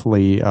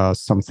definitely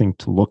something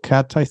to look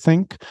at, I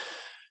think.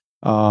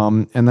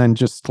 And then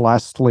just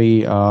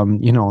lastly,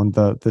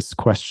 this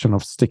question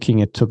of sticking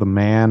it to the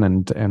man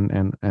and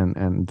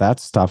that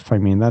stuff.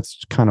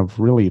 That's kind of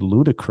really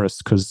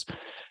ludicrous, because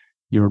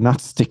you're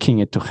not sticking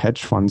it to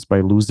hedge funds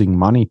by losing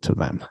money to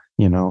them,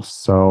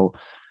 So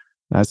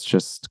that's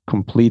just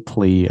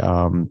completely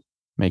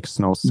makes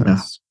no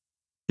sense.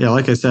 Yeah,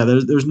 like I said,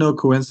 there's no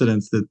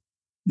coincidence that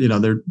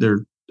they're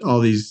all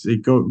these.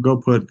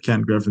 Go put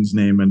Ken Griffin's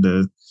name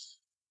into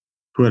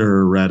Twitter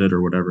or Reddit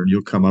or whatever, and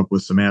you'll come up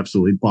with some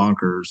absolutely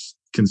bonkers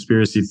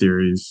conspiracy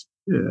theories,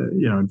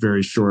 in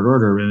very short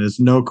order. And it's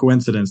no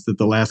coincidence that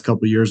the last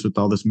couple of years with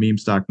all this meme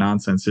stock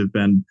nonsense have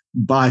been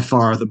by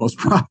far the most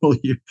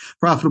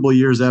profitable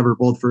years ever,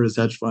 both for his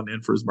hedge fund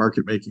and for his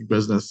market making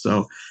business.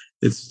 So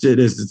it's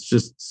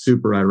just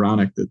super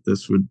ironic that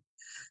this would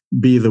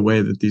be the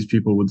way that these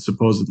people would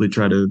supposedly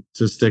try to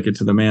stick it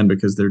to the man,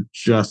 because they're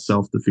just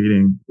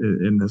self-defeating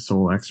in this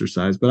whole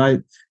exercise. But I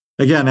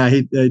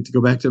hate to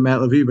go back to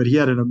Matt Levy, but he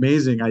had an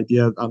amazing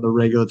idea on the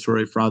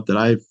regulatory front that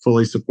I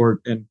fully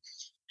support. And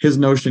his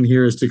notion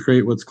here is to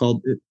create what's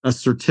called a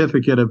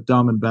certificate of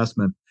dumb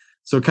investment.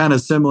 So kind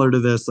of similar to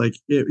this,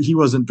 he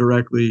wasn't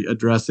directly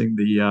addressing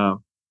the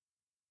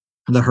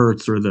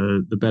Hertz or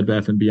the Bed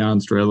Bath &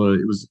 Beyond story.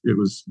 It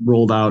was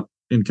rolled out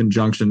in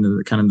conjunction,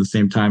 kind of the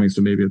same timing.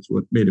 So maybe it's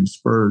what made him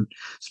spurred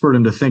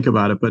him to think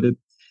about it. But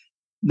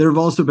there have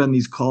also been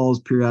these calls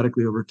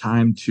periodically over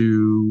time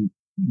to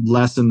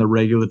lessen the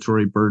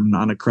regulatory burden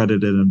on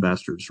accredited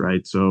investors,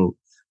 right? So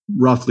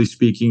roughly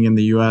speaking, in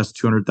the US,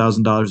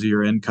 $200,000 a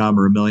year income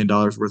or $1 million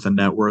worth of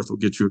net worth will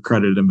get you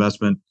accredited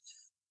investment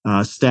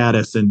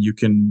status, and you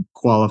can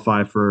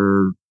qualify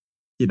for,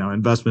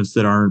 investments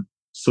that aren't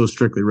so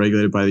strictly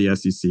regulated by the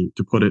SEC,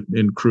 to put it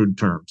in crude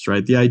terms,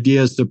 right? The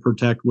idea is to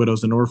protect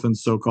widows and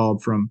orphans,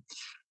 so-called, from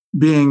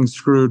being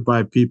screwed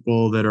by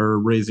people that are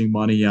raising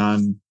money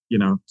on,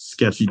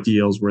 sketchy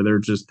deals where they're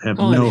just have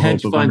no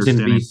hope of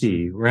understanding. Hedge funds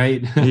in VC,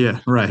 right? Yeah,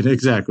 right,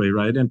 exactly,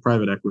 right, and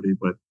private equity,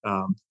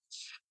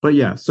 but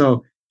yeah.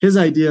 So his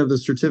idea of the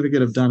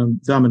certificate of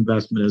dumb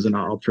investment is, and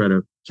I'll try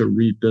to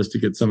read this to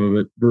get some of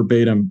it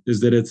verbatim, is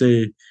that it's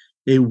a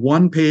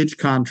one-page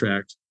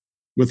contract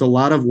with a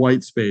lot of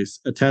white space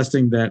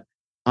attesting that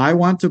I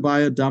want to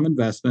buy a dumb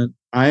investment.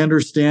 I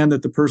understand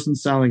that the person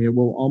selling it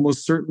will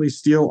almost certainly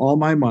steal all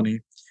my money.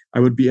 I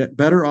would be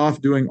better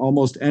off doing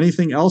almost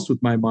anything else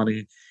with my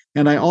money.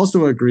 And I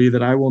also agree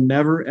that I will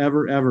never,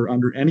 ever, ever,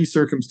 under any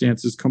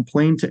circumstances,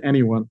 complain to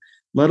anyone,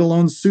 let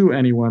alone sue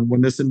anyone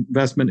when this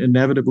investment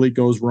inevitably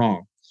goes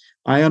wrong.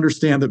 I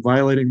understand that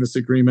violating this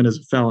agreement is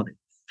a felony.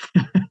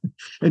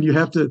 And you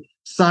have to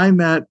sign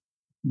that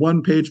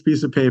one-page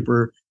piece of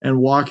paper and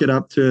walk it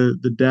up to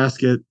the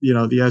desk at,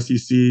 the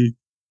SEC,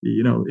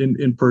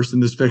 in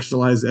person, this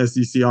fictionalized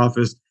SEC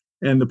office.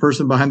 And the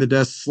person behind the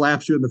desk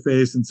slaps you in the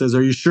face and says,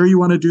 "Are you sure you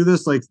want to do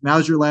this? Like,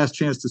 now's your last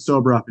chance to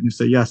sober up." And you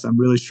say, "Yes, I'm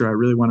really sure. I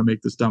really want to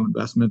make this dumb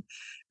investment."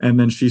 And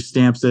then she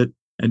stamps it,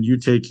 and you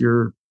take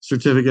your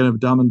certificate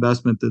of dumb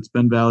investment that's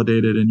been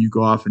validated, and you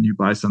go off and you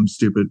buy some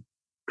stupid,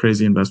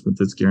 crazy investment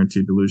that's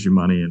guaranteed to lose you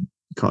money and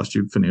cost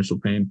you financial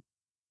pain.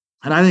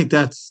 And I think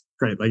that's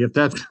great. Like, if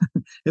that's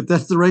if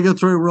that's the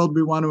regulatory world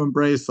we want to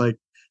embrace, like,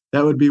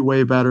 that would be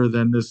way better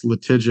than this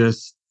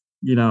litigious,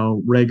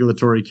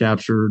 regulatory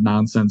capture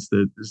nonsense,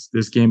 that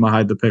this game of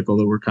hide the pickle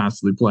that we're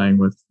constantly playing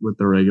with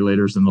the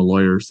regulators and the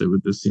lawyers.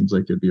 This seems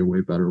like it'd be a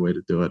way better way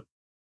to do it.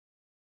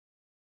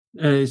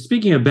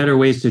 Speaking of better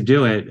ways to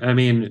do it, I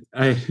mean,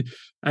 I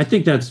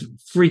think that's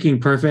freaking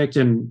perfect.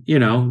 And,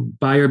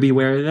 buyer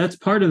beware, that's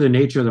part of the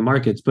nature of the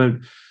markets. But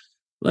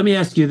let me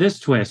ask you this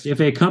twist. If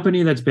a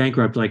company that's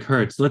bankrupt like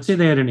Hertz, let's say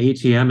they had an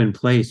ATM in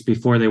place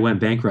before they went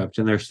bankrupt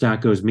and their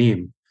stock goes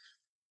meme,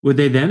 would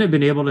they then have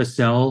been able to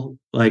sell,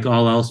 like,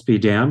 all else be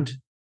damned?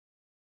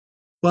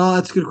 Well,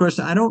 that's a good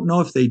question. I don't know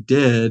if they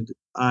did.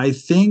 I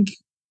think,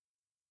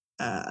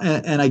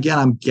 and again,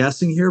 I'm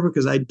guessing here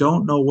because I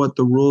don't know what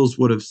the rules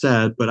would have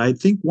said, but I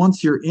think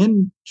once you're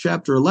in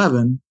Chapter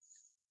 11,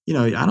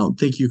 I don't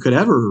think you could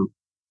ever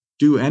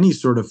do any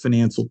sort of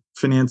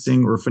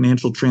financing or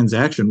financial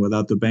transaction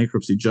without the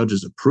bankruptcy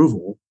judge's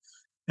approval.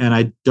 And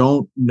I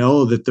don't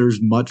know that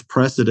there's much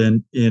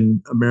precedent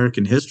in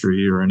American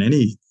history or in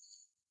any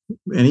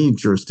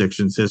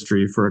jurisdiction's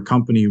history for a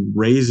company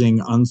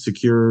raising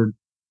unsecured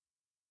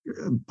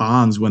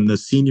bonds when the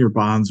senior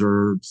bonds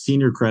or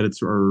senior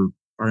credits are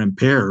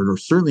impaired, or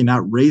certainly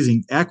not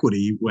raising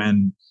equity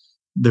when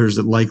there's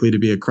likely to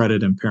be a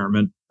credit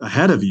impairment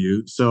ahead of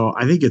you. So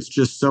I think it's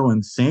just so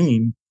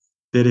insane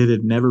that it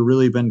had never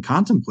really been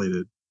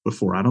contemplated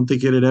before. I don't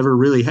think it had ever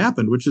really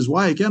happened, which is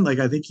why, again, like,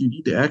 I think you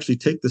need to actually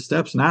take the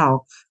steps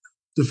now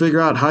to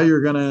figure out how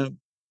you're going to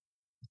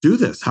do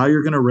this, how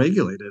you're going to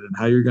regulate it, and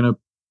how you're going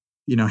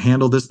to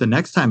handle this the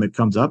next time it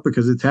comes up,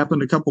 because it's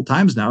happened a couple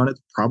times now and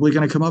it's probably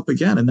going to come up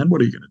again. And then what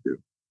are you going to do?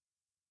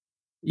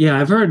 Yeah,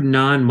 I've heard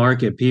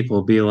non-market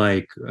people be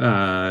like,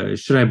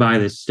 should I buy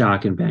this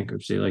stock in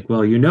bankruptcy? Like,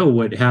 well,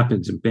 what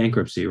happens in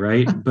bankruptcy,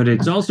 right? But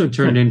it's also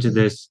turned into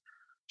this,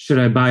 should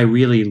I buy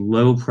really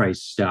low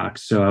price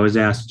stocks? So I was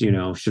asked,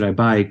 should I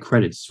buy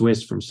Credit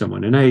Suisse from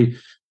someone? And I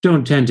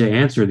don't tend to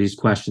answer these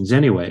questions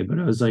anyway, but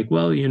I was like,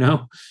 well,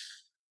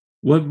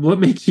 what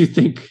makes you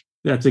think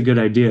that's a good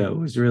idea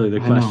was really the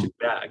question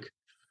back.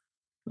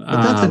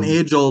 But that's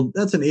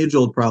an age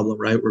old problem,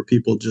 right? Where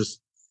people just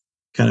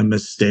kind of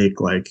mistake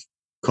like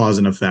cause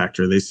and effect,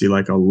 or they see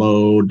like a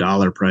low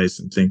dollar price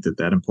and think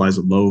that implies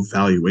a low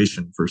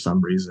valuation for some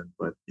reason.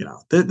 But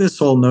this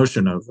whole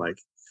notion of like,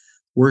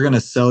 we're going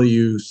to sell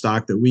you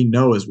stock that we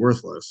know is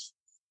worthless,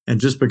 and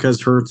just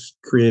because Hertz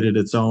created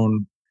its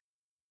own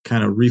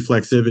kind of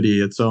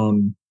reflexivity, its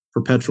own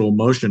perpetual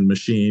motion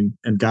machine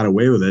and got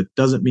away with it,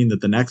 doesn't mean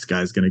that the next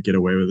guy's going to get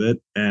away with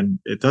it. And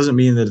it doesn't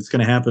mean that it's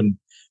going to happen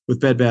with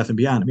Bed Bath &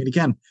 Beyond. I mean,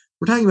 again,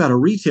 we're talking about a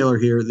retailer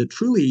here that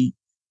truly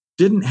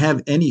didn't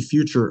have any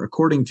future,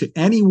 according to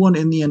anyone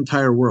in the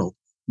entire world.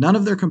 None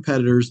of their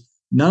competitors,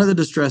 none of the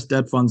distressed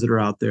debt funds that are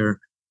out there,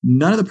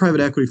 none of the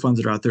private equity funds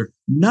that are out there,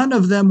 none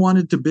of them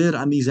wanted to bid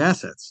on these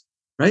assets,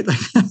 right? Like,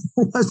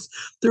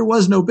 there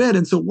was no bid.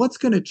 And so what's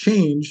going to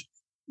change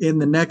in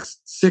the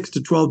next 6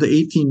 to 12 to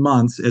 18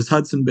 months as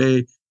Hudson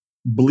Bay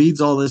bleeds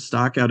all this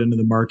stock out into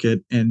the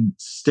market and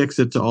sticks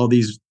it to all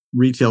these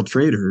retail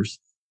traders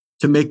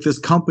to make this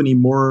company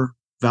more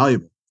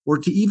valuable, or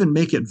to even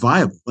make it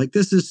viable? Like,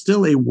 this is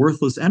still a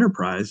worthless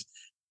enterprise.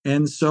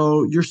 And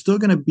so you're still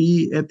going to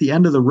be at the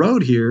end of the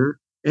road here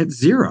at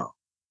zero.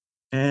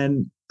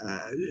 And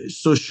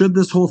so should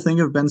this whole thing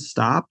have been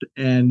stopped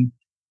and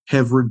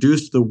have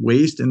reduced the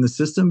waste in the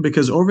system?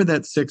 Because over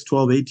that 6,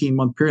 12, 18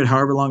 month period,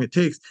 however long it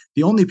takes,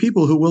 the only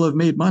people who will have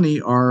made money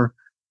are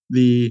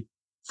the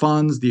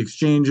funds, the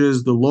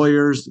exchanges, the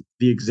lawyers,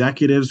 the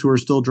executives who are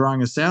still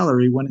drawing a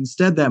salary, when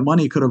instead that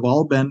money could have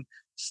all been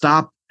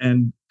stopped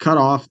and cut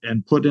off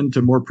and put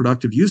into more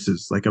productive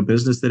uses, like a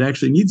business that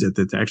actually needs it,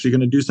 that's actually going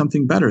to do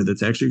something better,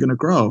 that's actually going to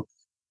grow,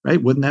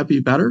 right? Wouldn't that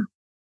be better?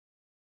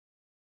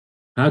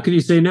 How could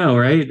you say no,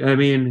 right? I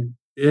mean,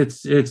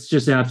 it's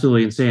just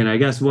absolutely insane. I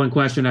guess one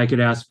question I could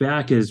ask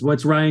back is,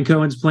 what's Ryan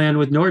Cohen's plan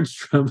with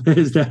Nordstrom?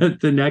 Is that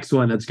the next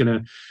one that's going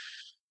to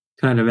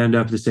kind of end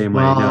up the same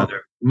way? No,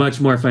 they're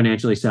much more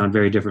financially sound,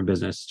 very different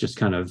business, just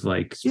kind of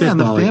like spitballing. Yeah,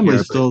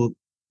 and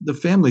the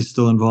family's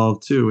still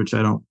involved too, which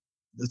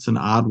it's an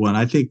odd one.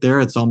 I think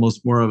there it's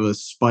almost more of a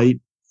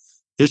spite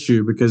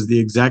issue, because the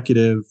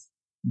executive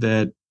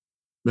that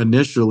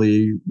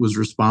initially was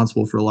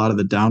responsible for a lot of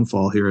the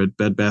downfall here at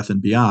Bed Bath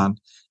 &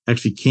 Beyond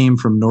actually came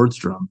from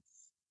Nordstrom.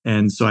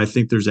 And so I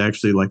think there's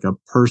actually like a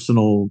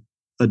personal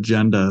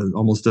agenda,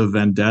 almost a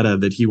vendetta,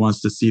 that he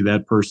wants to see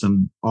that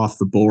person off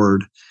the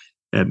board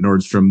at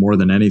Nordstrom more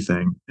than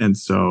anything. And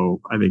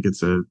so I think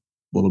it's a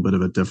little bit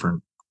of a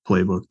different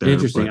playbook there.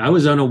 Interesting. I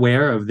was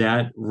unaware of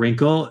that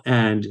wrinkle.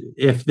 And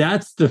if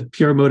that's the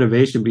pure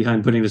motivation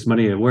behind putting this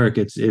money at work,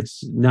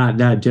 it's not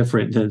that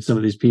different than some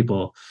of these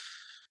people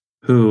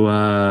who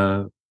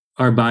are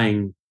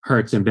buying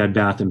Hertz and Bed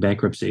Bath in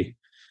bankruptcy.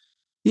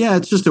 Yeah,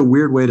 it's just a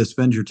weird way to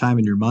spend your time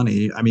and your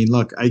money. I mean,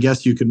 look, I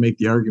guess you could make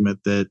the argument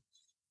that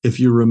if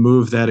you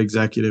remove that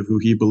executive who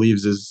he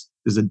believes is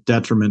a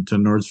detriment to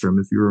Nordstrom,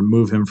 if you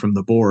remove him from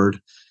the board,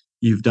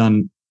 you've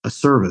done a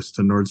service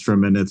to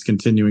Nordstrom and its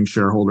continuing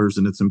shareholders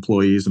and its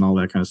employees and all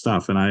that kind of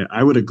stuff. And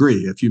I would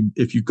agree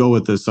if you go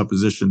with the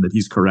supposition that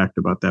he's correct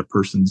about that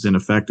person's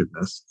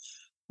ineffectiveness,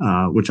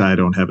 which I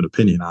don't have an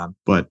opinion on,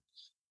 but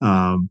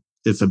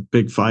it's a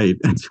big fight.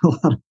 It's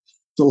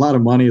a lot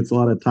of money. It's a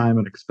lot of time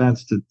and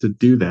expense to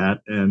do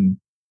that. And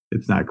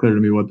it's not clear to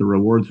me what the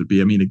rewards would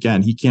be. I mean,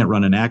 again, he can't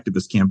run an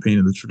activist campaign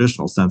in the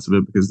traditional sense of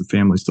it because the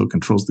family still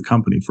controls the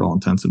company for all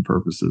intents and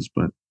purposes.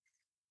 But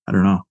I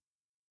don't know.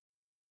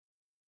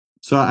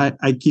 So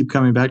I keep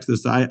coming back to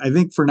this. I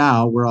think for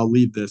now, where I'll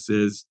leave this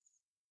is,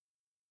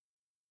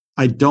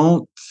 I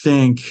don't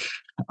think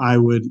I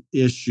would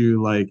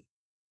issue like,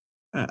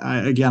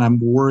 I'm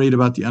worried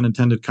about the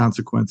unintended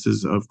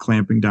consequences of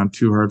clamping down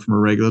too hard from a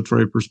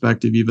regulatory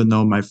perspective, even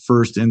though my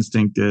first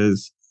instinct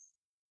is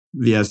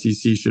the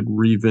SEC should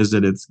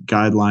revisit its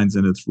guidelines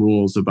and its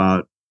rules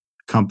about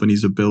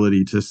companies'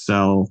 ability to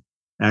sell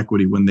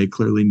equity when they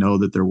clearly know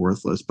that they're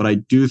worthless. But I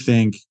do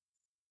think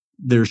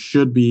there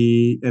should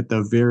be, at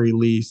the very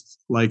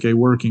least, like a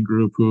working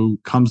group who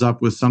comes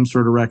up with some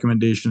sort of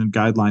recommendation and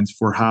guidelines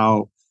for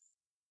how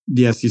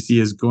the SEC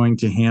is going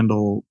to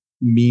handle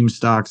meme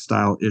stock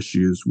style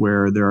issues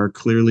where there are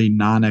clearly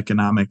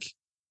non-economic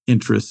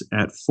interests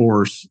at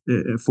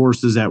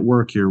forces at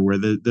work here, where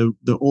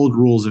the old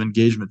rules of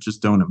engagement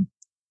just don't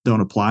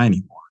apply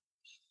anymore,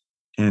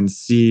 and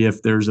see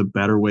if there's a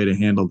better way to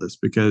handle this.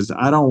 Because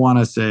I don't want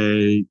to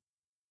say,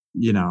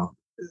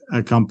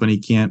 a company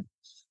can't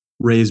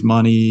raise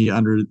money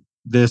under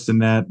this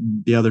and that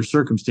and the other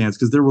circumstance,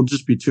 because there will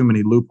just be too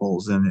many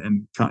loopholes,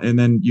 and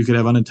then you could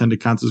have unintended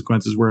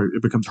consequences where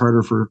it becomes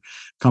harder for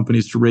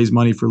companies to raise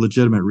money for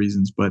legitimate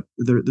reasons. But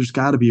there's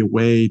got to be a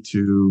way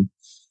to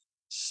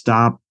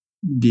stop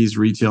these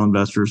retail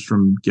investors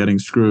from getting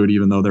screwed,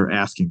 even though they're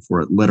asking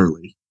for it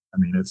literally. I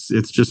mean, it's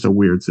just a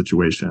weird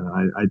situation.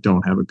 I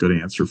don't have a good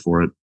answer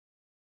for it.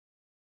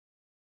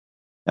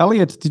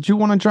 Elliot, did you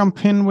want to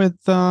jump in with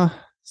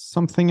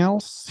something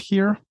else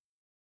here?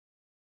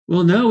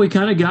 Well, no, we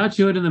kind of got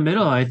you it in the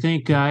middle. I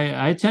think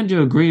I tend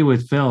to agree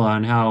with Phil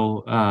on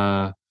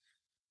how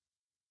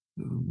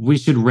we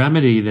should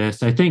remedy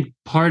this. I think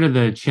part of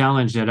the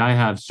challenge that I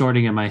have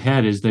sorting in my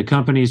head is the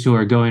companies who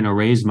are going to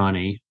raise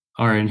money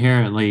are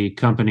inherently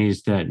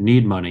companies that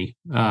need money.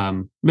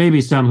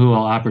 Maybe some who will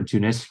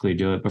opportunistically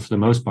do it, but for the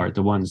most part,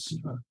 the ones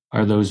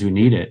are those who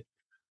need it.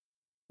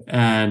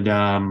 And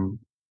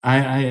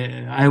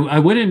I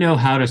wouldn't know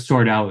how to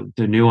sort out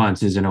the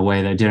nuances in a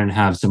way that didn't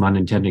have some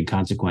unintended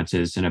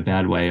consequences in a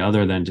bad way,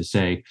 other than to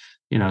say,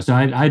 so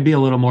I'd be a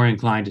little more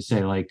inclined to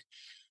say, like,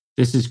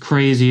 this is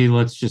crazy.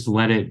 Let's just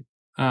let it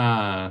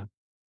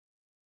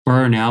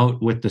burn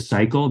out with the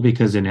cycle,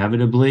 because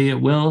inevitably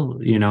it will,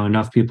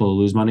 enough people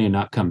lose money and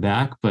not come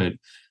back. But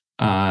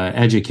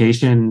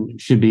education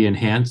should be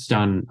enhanced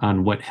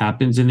on what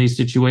happens in these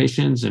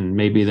situations. And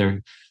maybe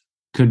there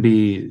could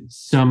be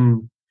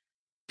some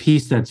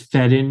piece that's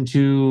fed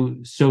into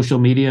social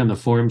media and the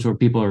forums where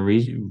people are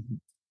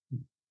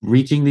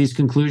reaching these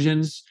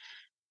conclusions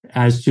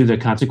as to the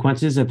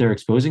consequences that they're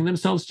exposing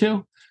themselves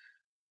to.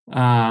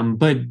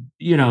 But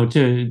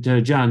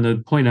to John,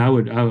 the point I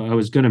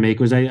was going to make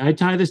was I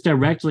tie this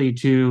directly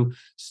to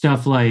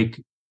stuff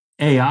like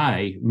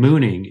AI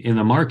mooning in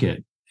the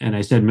market, and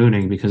I said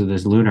mooning because of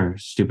this lunar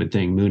stupid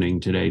thing mooning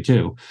today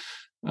too.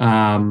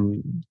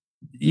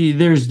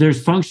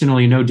 There's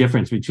functionally no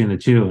difference between the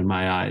two in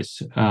my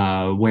eyes,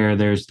 where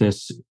there's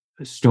this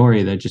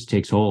story that just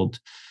takes hold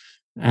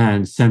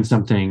and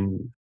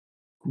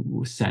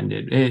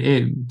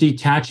it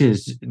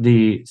detaches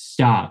the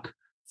stock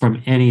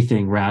from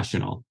anything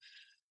rational.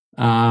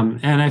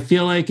 And I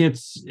feel like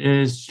it's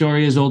a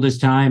story as old as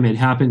time. It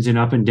happens in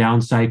up and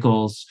down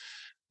cycles.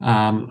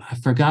 I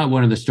forgot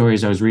one of the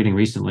stories I was reading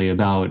recently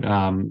about,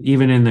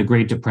 even in the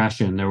Great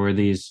Depression, there were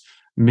these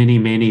mini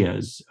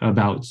manias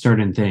about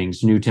certain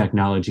things, new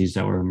technologies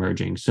that were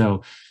emerging.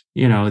 So,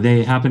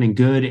 they happen in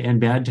good and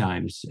bad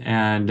times,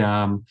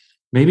 and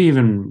maybe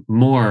even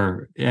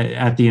more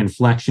at the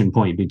inflection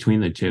point between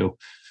the two.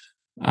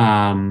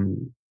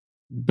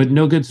 But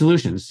no good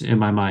solutions in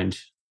my mind.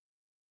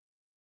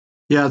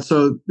 Yeah,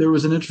 so there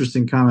was an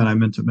interesting comment. I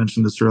meant to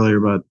mention this earlier,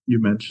 but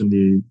you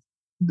mentioned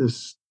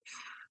this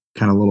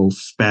kind of little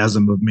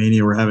spasm of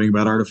mania we're having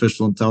about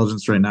artificial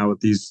intelligence right now with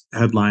these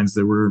headlines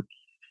that we're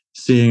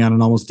seeing on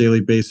an almost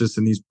daily basis,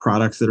 and these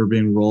products that are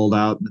being rolled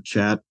out in the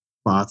chat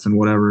bots and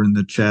whatever in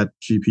the chat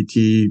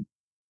GPT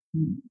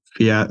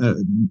yeah,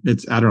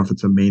 it's, I don't know if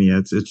it's a mania.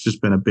 It's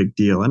just been a big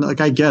deal, and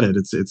like I get it.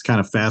 It's kind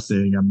of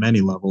fascinating on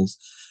many levels.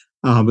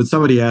 But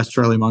somebody asked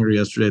Charlie Munger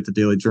yesterday at the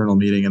Daily Journal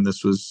meeting, and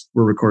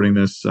we're recording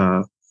this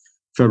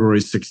February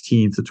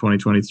 16th of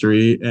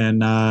 2023,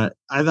 and I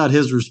thought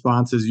his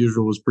response, as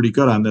usual, was pretty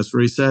good on this,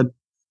 where he said,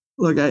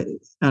 "Look, and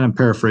I'm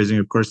paraphrasing,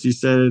 of course. He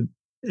said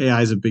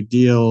AI is a big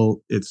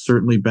deal. It's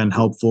certainly been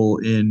helpful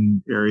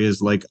in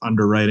areas like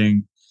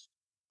underwriting,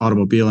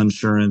 automobile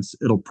insurance.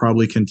 It'll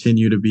probably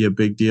continue to be a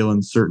big deal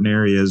in certain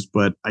areas,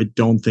 but I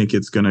don't think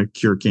it's going to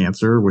cure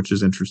cancer," which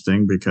is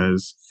interesting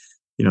because,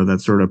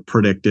 that sort of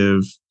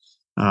predictive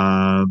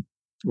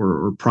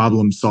or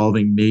problem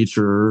solving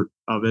nature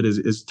of it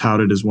is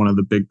touted as one of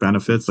the big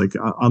benefits. Like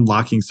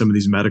unlocking some of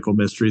these medical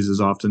mysteries is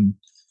often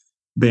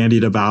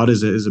bandied about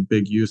as a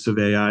big use of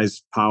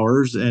AI's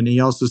powers. And he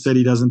also said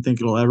he doesn't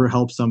think it'll ever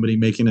help somebody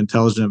make an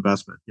intelligent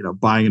investment,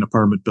 buying an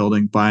apartment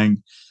building,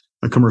 buying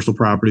a commercial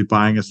property,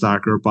 buying a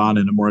stock or a bond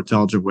in a more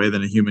intelligent way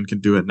than a human can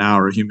do it now,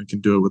 or a human can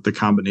do it with the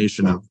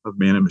combination of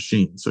man and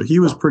machine. So he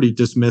was pretty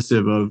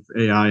dismissive of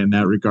AI in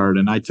that regard.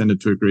 And I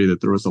tended to agree that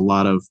there was a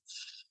lot of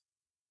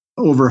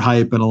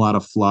overhype and a lot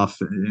of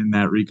fluff in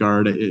that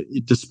regard.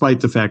 Despite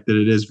the fact that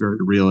it is very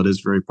real, it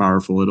is very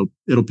powerful.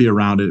 It'll be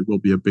around. It will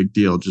be a big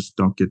deal. Just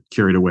don't get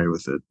carried away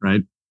with it,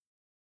 right?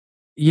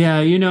 Yeah,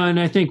 and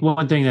I think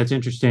one thing that's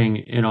interesting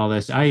in all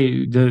this,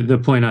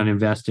 the point on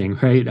investing,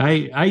 right?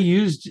 I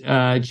used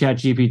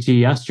ChatGPT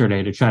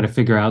yesterday to try to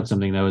figure out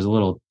something that was a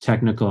little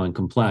technical and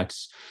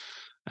complex.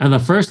 And the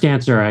first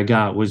answer I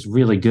got was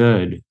really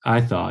good,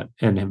 I thought,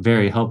 and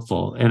very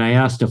helpful. And I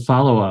asked a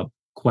follow-up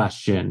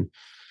question,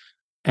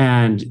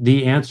 and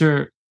the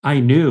answer I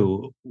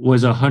knew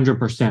was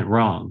 100%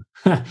 wrong.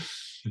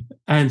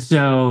 And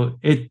so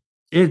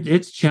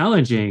it's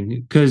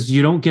challenging because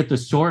you don't get the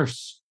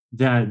source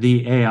that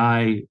the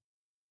AI.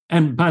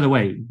 And by the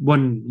way,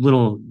 one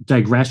little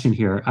digression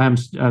here. I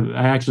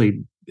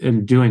actually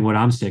am doing what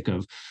I'm sick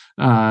of.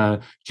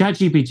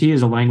 ChatGPT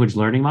is a language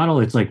learning model.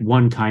 It's like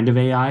one kind of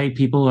AI.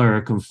 People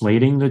are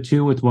conflating the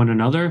two with one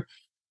another.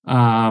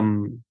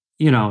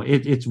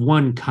 It's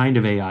one kind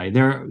of AI.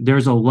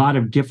 There's a lot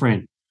of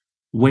different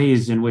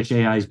ways in which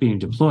AI is being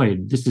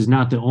deployed. This is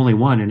not the only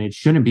one, and it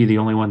shouldn't be the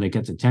only one that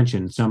gets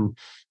attention. Some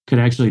could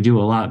actually do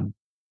a lot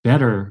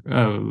better,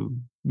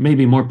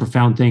 maybe more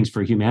profound things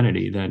for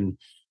humanity than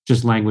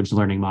just language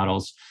learning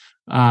models.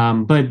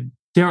 But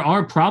there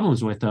are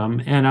problems with them.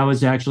 And I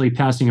was actually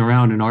passing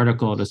around an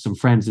article to some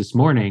friends this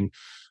morning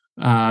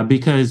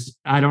because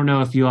I don't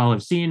know if you all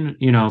have seen,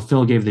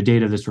 Phil gave the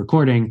date of this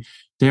recording.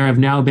 There have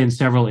now been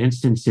several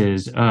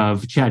instances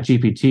of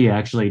ChatGPT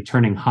actually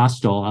turning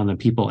hostile on the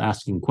people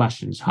asking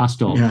questions,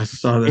 hostile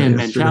in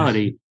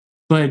mentality.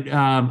 But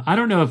I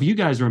don't know if you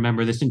guys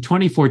remember this. In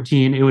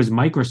 2014, it was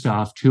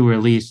Microsoft who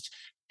released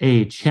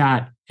a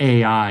chat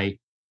AI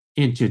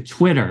into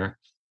Twitter.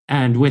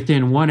 And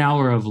within 1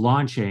 hour of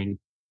launching,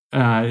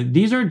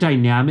 these are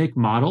dynamic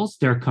models.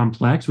 They're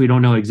complex. We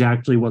don't know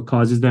exactly what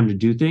causes them to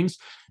do things.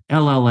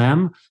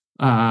 LLM,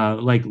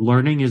 like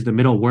learning is the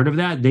middle word of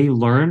that. They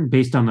learn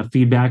based on the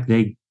feedback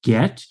they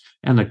get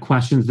and the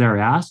questions they're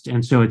asked.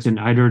 And so it's an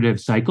iterative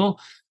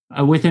cycle.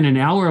 Within an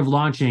hour of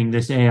launching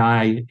this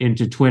AI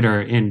into Twitter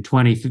in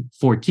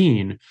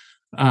 2014,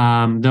 the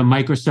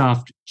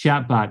Microsoft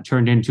chatbot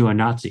turned into a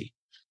Nazi,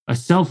 a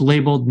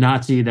self-labeled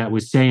Nazi that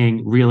was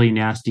saying really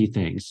nasty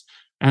things.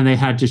 And they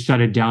had to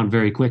shut it down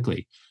very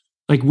quickly.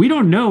 Like, we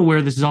don't know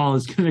where this all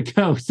is going to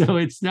go. So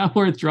it's not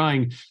worth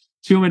drawing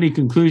too many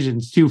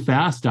conclusions too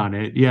fast on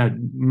it. Yet,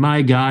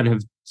 my God,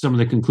 have some of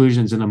the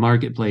conclusions in the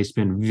marketplace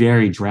been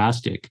very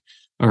drastic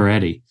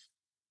already.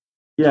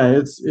 Yeah,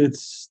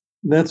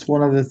 that's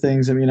one of the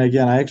things. I mean,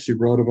 again, I actually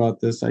wrote about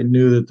this. I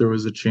knew that there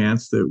was a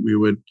chance that we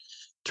would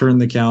turn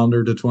the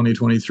calendar to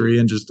 2023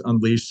 and just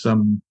unleash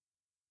some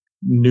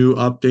new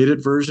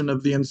updated version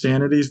of the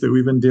insanities that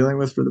we've been dealing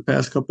with for the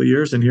past couple of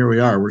years. And here we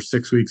are. We're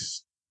 6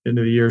 weeks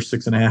into the year,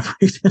 6.5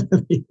 weeks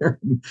into the year.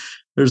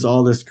 There's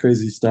all this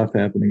crazy stuff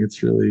happening.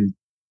 It's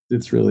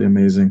really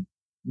amazing.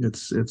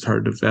 It's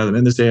hard to fathom.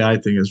 And this AI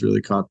thing has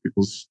really caught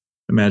people's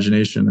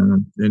imagination.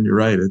 And you're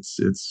right. It's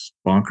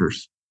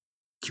bonkers.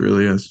 It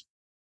really is.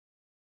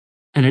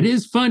 And it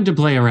is fun to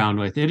play around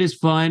with. It is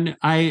fun.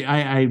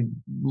 I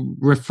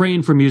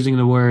refrain from using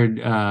the word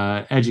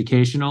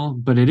educational,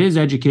 but it is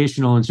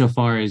educational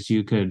insofar as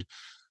you could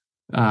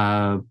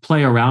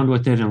play around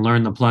with it and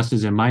learn the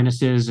pluses and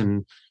minuses.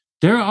 And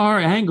there are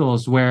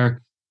angles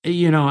where,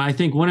 I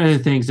think one of the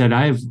things that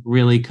I've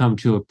really come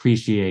to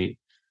appreciate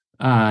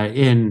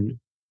in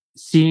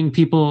seeing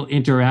people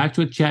interact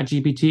with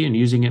ChatGPT and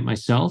using it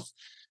myself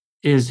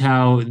is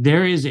how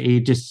there is a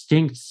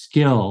distinct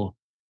skill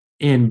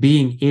in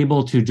being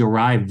able to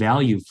derive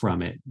value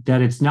from it,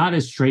 that it's not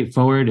as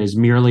straightforward as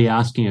merely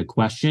asking a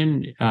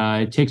question.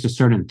 It takes a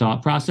certain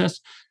thought process.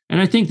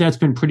 And I think that's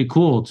been pretty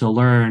cool to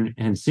learn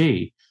and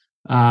see.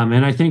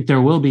 And I think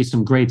there will be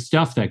some great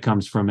stuff that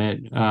comes from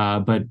it.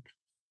 But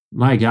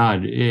my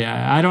God,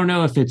 I don't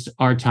know if it's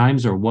our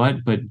times or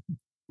what, but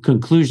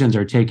conclusions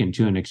are taken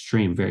to an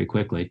extreme very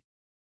quickly.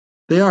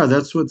 They are.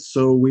 That's what's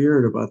so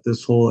weird about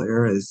this whole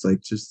era is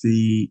like just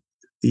the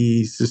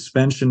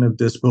suspension of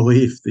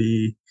disbelief,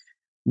 the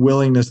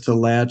willingness to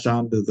latch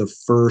onto the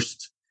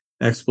first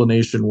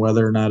explanation,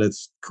 whether or not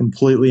it's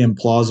completely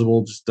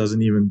implausible, just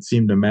doesn't even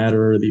seem to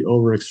matter. The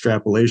over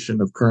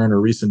extrapolation of current or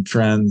recent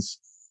trends,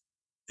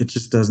 it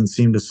just doesn't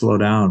seem to slow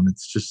down.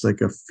 It's just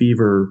like a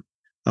fever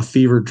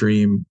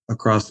dream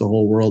across the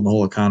whole world and the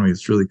whole economy.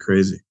 It's really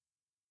crazy.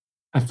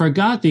 I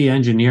forgot the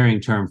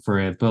engineering term for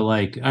it, but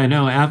like I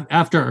know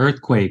after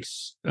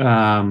earthquakes,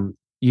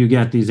 you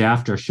get these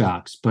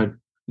aftershocks, but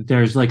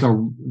there's like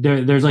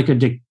there's like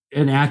an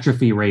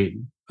atrophy rate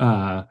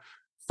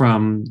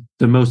from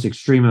the most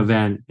extreme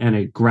event, and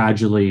it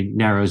gradually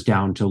narrows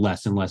down to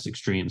less and less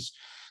extremes.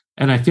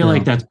 And I feel Yeah.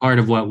 like that's part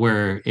of what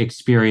we're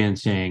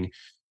experiencing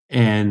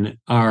in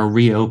our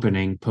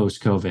reopening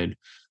post COVID.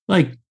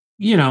 Like,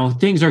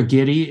 things are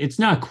giddy. It's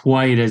not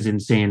quite as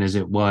insane as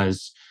it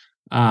was.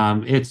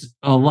 It's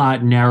a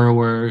lot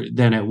narrower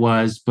than it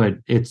was, but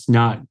it's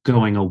not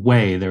going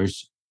away.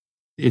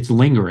 It's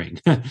lingering.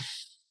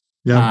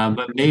 Yeah.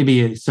 But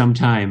maybe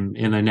sometime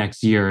in the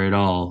next year it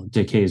all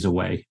decays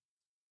away.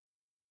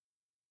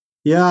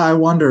 Yeah, I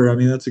wonder. I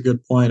mean, that's a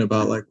good point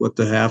about like what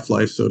the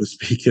half-life, so to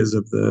speak, is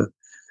of the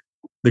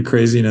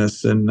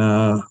craziness, and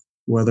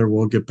whether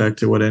we'll get back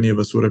to what any of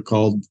us would have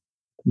called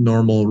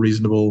normal,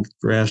 reasonable,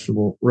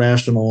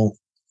 rational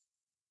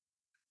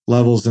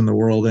levels in the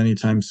world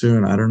anytime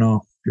soon. I don't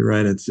know. You're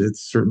right. It's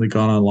certainly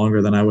gone on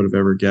longer than I would have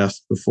ever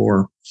guessed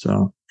before.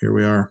 So here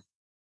we are.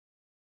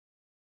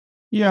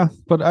 Yeah,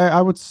 but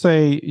I would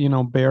say,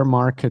 bear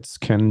markets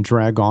can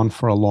drag on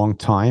for a long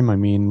time. I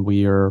mean,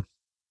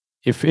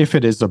 if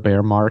it is a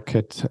bear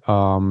market,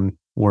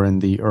 we're in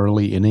the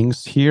early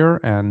innings here,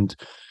 and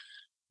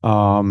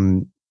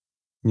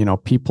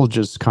people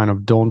just kind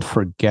of don't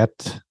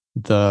forget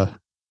the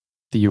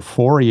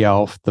euphoria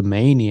of the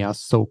mania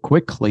so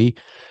quickly.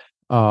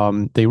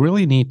 They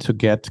really need to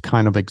get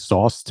kind of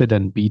exhausted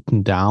and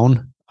beaten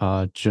down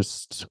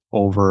just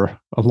over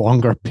a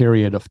longer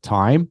period of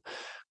time.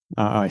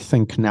 I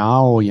think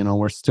now,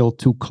 we're still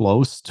too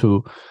close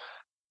to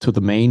the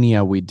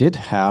mania we did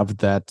have,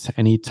 that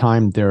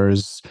anytime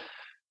there's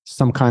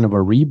some kind of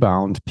a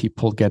rebound,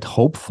 people get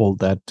hopeful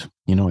that,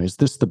 is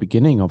this the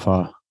beginning of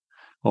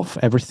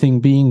everything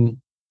being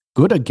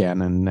good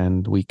again,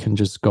 and we can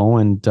just go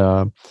and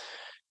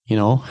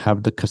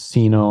have the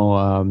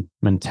casino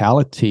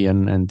mentality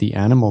and the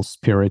animal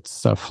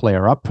spirits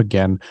flare up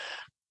again.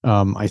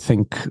 I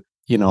think,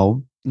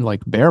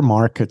 like bear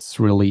markets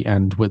really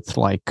end with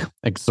like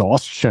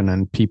exhaustion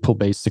and people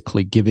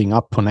basically giving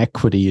up on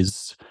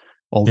equities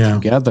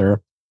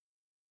altogether.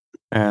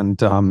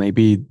 And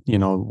maybe,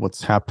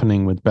 what's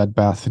happening with Bed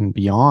Bath and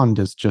Beyond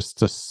is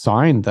just a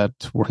sign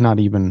that we're not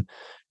even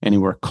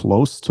anywhere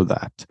close to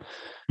that.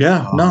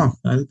 Yeah, no,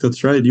 I think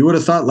that's right. You would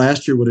have thought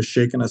last year would have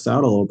shaken us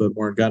out a little bit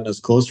more and gotten us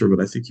closer,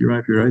 but I think you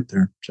might be right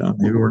there, John.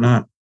 Maybe we're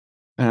not.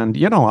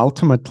 And,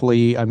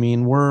 ultimately, I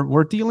mean,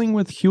 we're dealing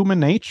with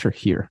human nature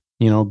here.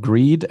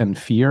 Greed and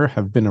fear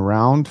have been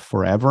around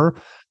forever.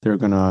 They're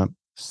going to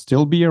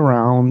still be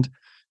around.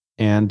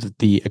 And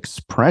the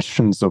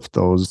expressions of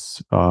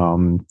those,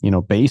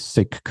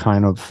 basic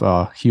kind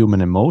of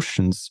human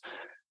emotions,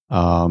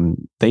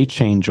 they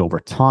change over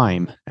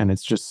time. And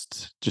it's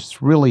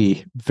just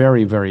really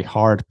very, very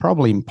hard,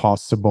 probably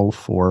impossible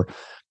for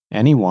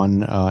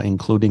anyone,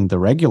 including the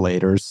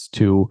regulators,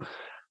 to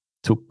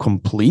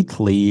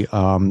completely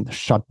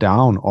shut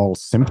down all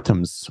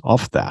symptoms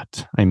of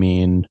that. I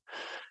mean,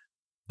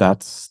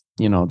 that's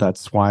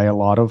why a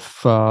lot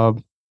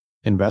of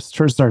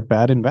investors are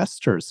bad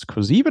investors,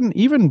 because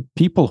even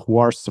people who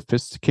are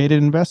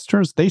sophisticated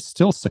investors, they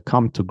still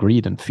succumb to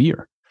greed and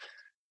fear.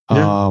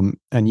 Yeah.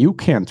 And you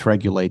can't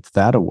regulate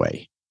that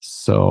away.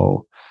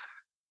 So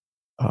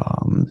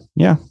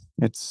yeah,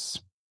 it's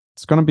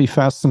going to be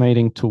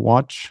fascinating to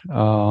watch.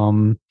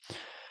 We'll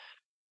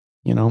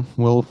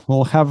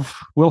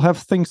have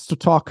things to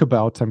talk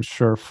about, I'm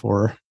sure,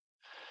 for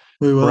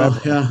we will. forever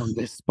Yeah. on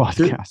this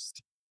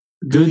podcast.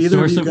 Good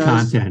source of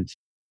content.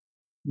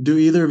 Do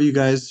either of you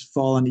guys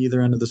fall on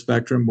either end of the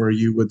spectrum where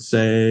you would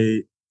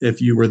say, if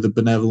you were the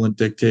benevolent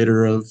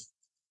dictator of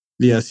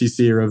the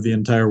SEC or of the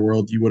entire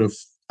world, you would have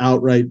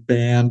outright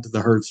banned the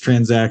Hertz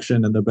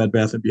transaction and the Bed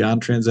Bath &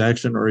 Beyond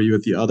transaction? Or are you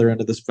at the other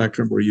end of the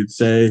spectrum where you'd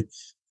say,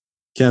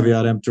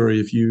 caveat emptor,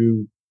 if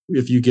you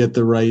get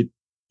the right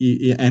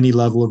any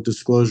level of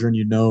disclosure and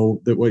you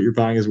know that what you're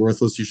buying is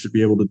worthless, you should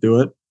be able to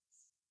do it?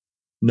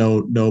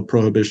 No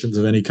prohibitions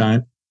of any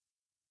kind?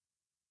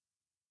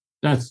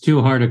 That's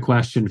too hard a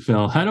question,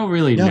 Phil. I don't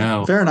really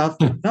know. Fair enough.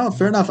 No,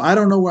 fair enough. I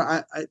don't know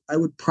where I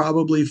would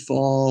probably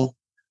fall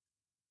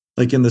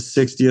like in the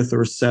 60th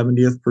or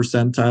 70th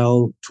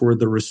percentile toward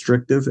the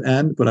restrictive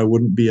end, but I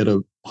wouldn't be at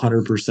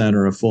 100%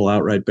 or a full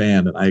outright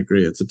ban. And I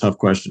agree, it's a tough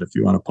question. If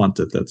you want to punt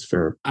it, that's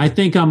fair. I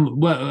think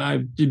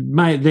my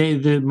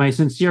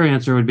sincere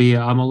answer would be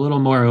I'm a little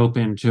more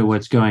open to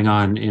what's going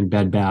on in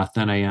Bed Bath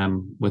than I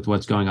am with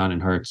what's going on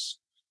in Hertz.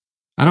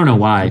 I don't know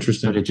why,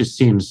 but it just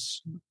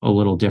seems a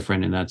little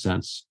different in that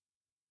sense.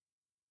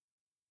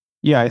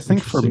 Yeah, I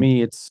think for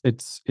me,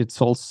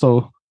 it's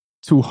also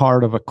too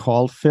hard of a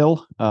call,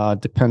 Phil.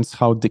 Depends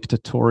how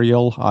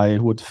dictatorial I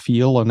would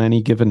feel on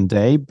any given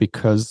day,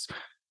 because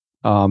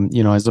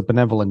as a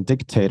benevolent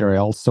dictator, I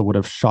also would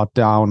have shot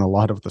down a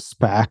lot of the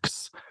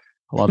SPACs,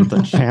 a lot of the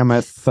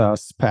Chamath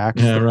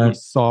SPACs we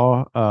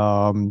saw.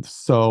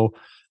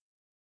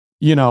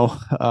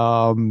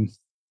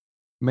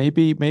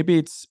 Maybe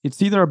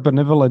it's either a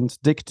benevolent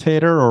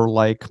dictator or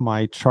like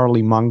my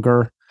Charlie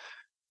Munger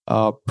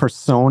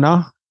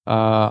persona.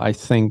 I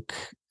think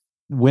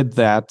with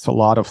that, a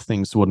lot of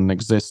things wouldn't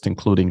exist,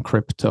 including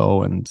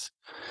crypto.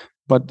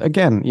 But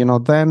again,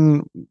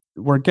 then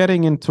we're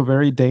getting into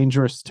very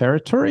dangerous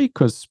territory,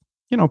 because,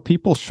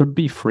 people should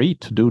be free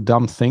to do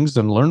dumb things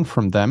and learn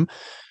from them.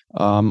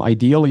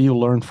 Ideally, you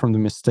learn from the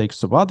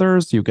mistakes of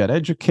others, you get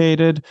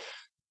educated.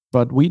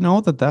 But we know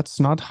that that's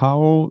not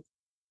how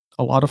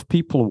a lot of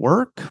people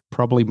work,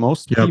 probably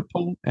most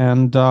people.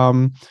 And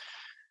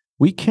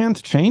we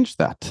can't change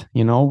that.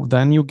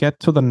 Then you get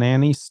to the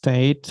nanny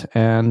state,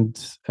 and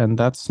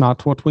that's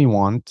not what we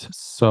want.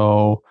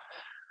 So,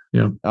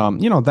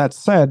 that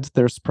said,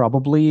 there's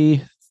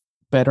probably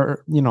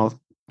better,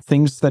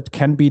 things that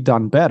can be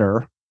done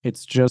better.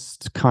 It's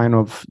just kind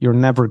of, you're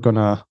never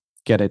gonna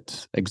get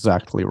it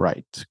exactly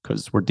right,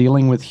 because we're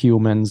dealing with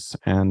humans,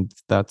 and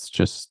that's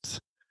just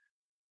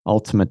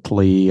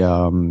ultimately,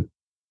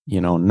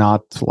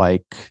 not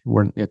like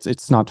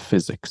it's not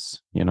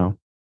physics,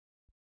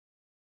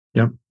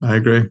 Yep, I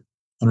agree,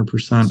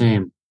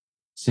 100%.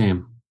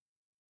 Same.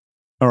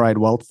 All right.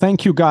 Well,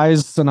 thank you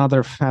guys.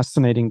 Another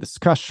fascinating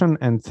discussion,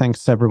 and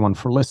thanks everyone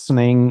for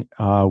listening.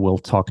 We'll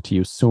talk to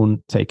you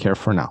soon. Take care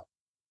for now.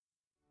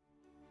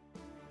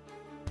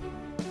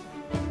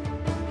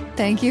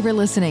 Thank you for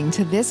listening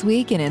to This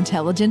Week in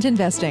Intelligent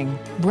Investing,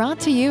 brought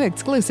to you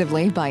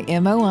exclusively by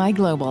MOI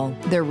Global,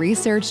 the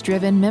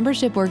research-driven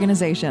membership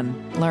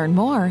organization. Learn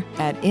more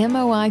at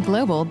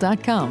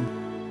moiglobal.com.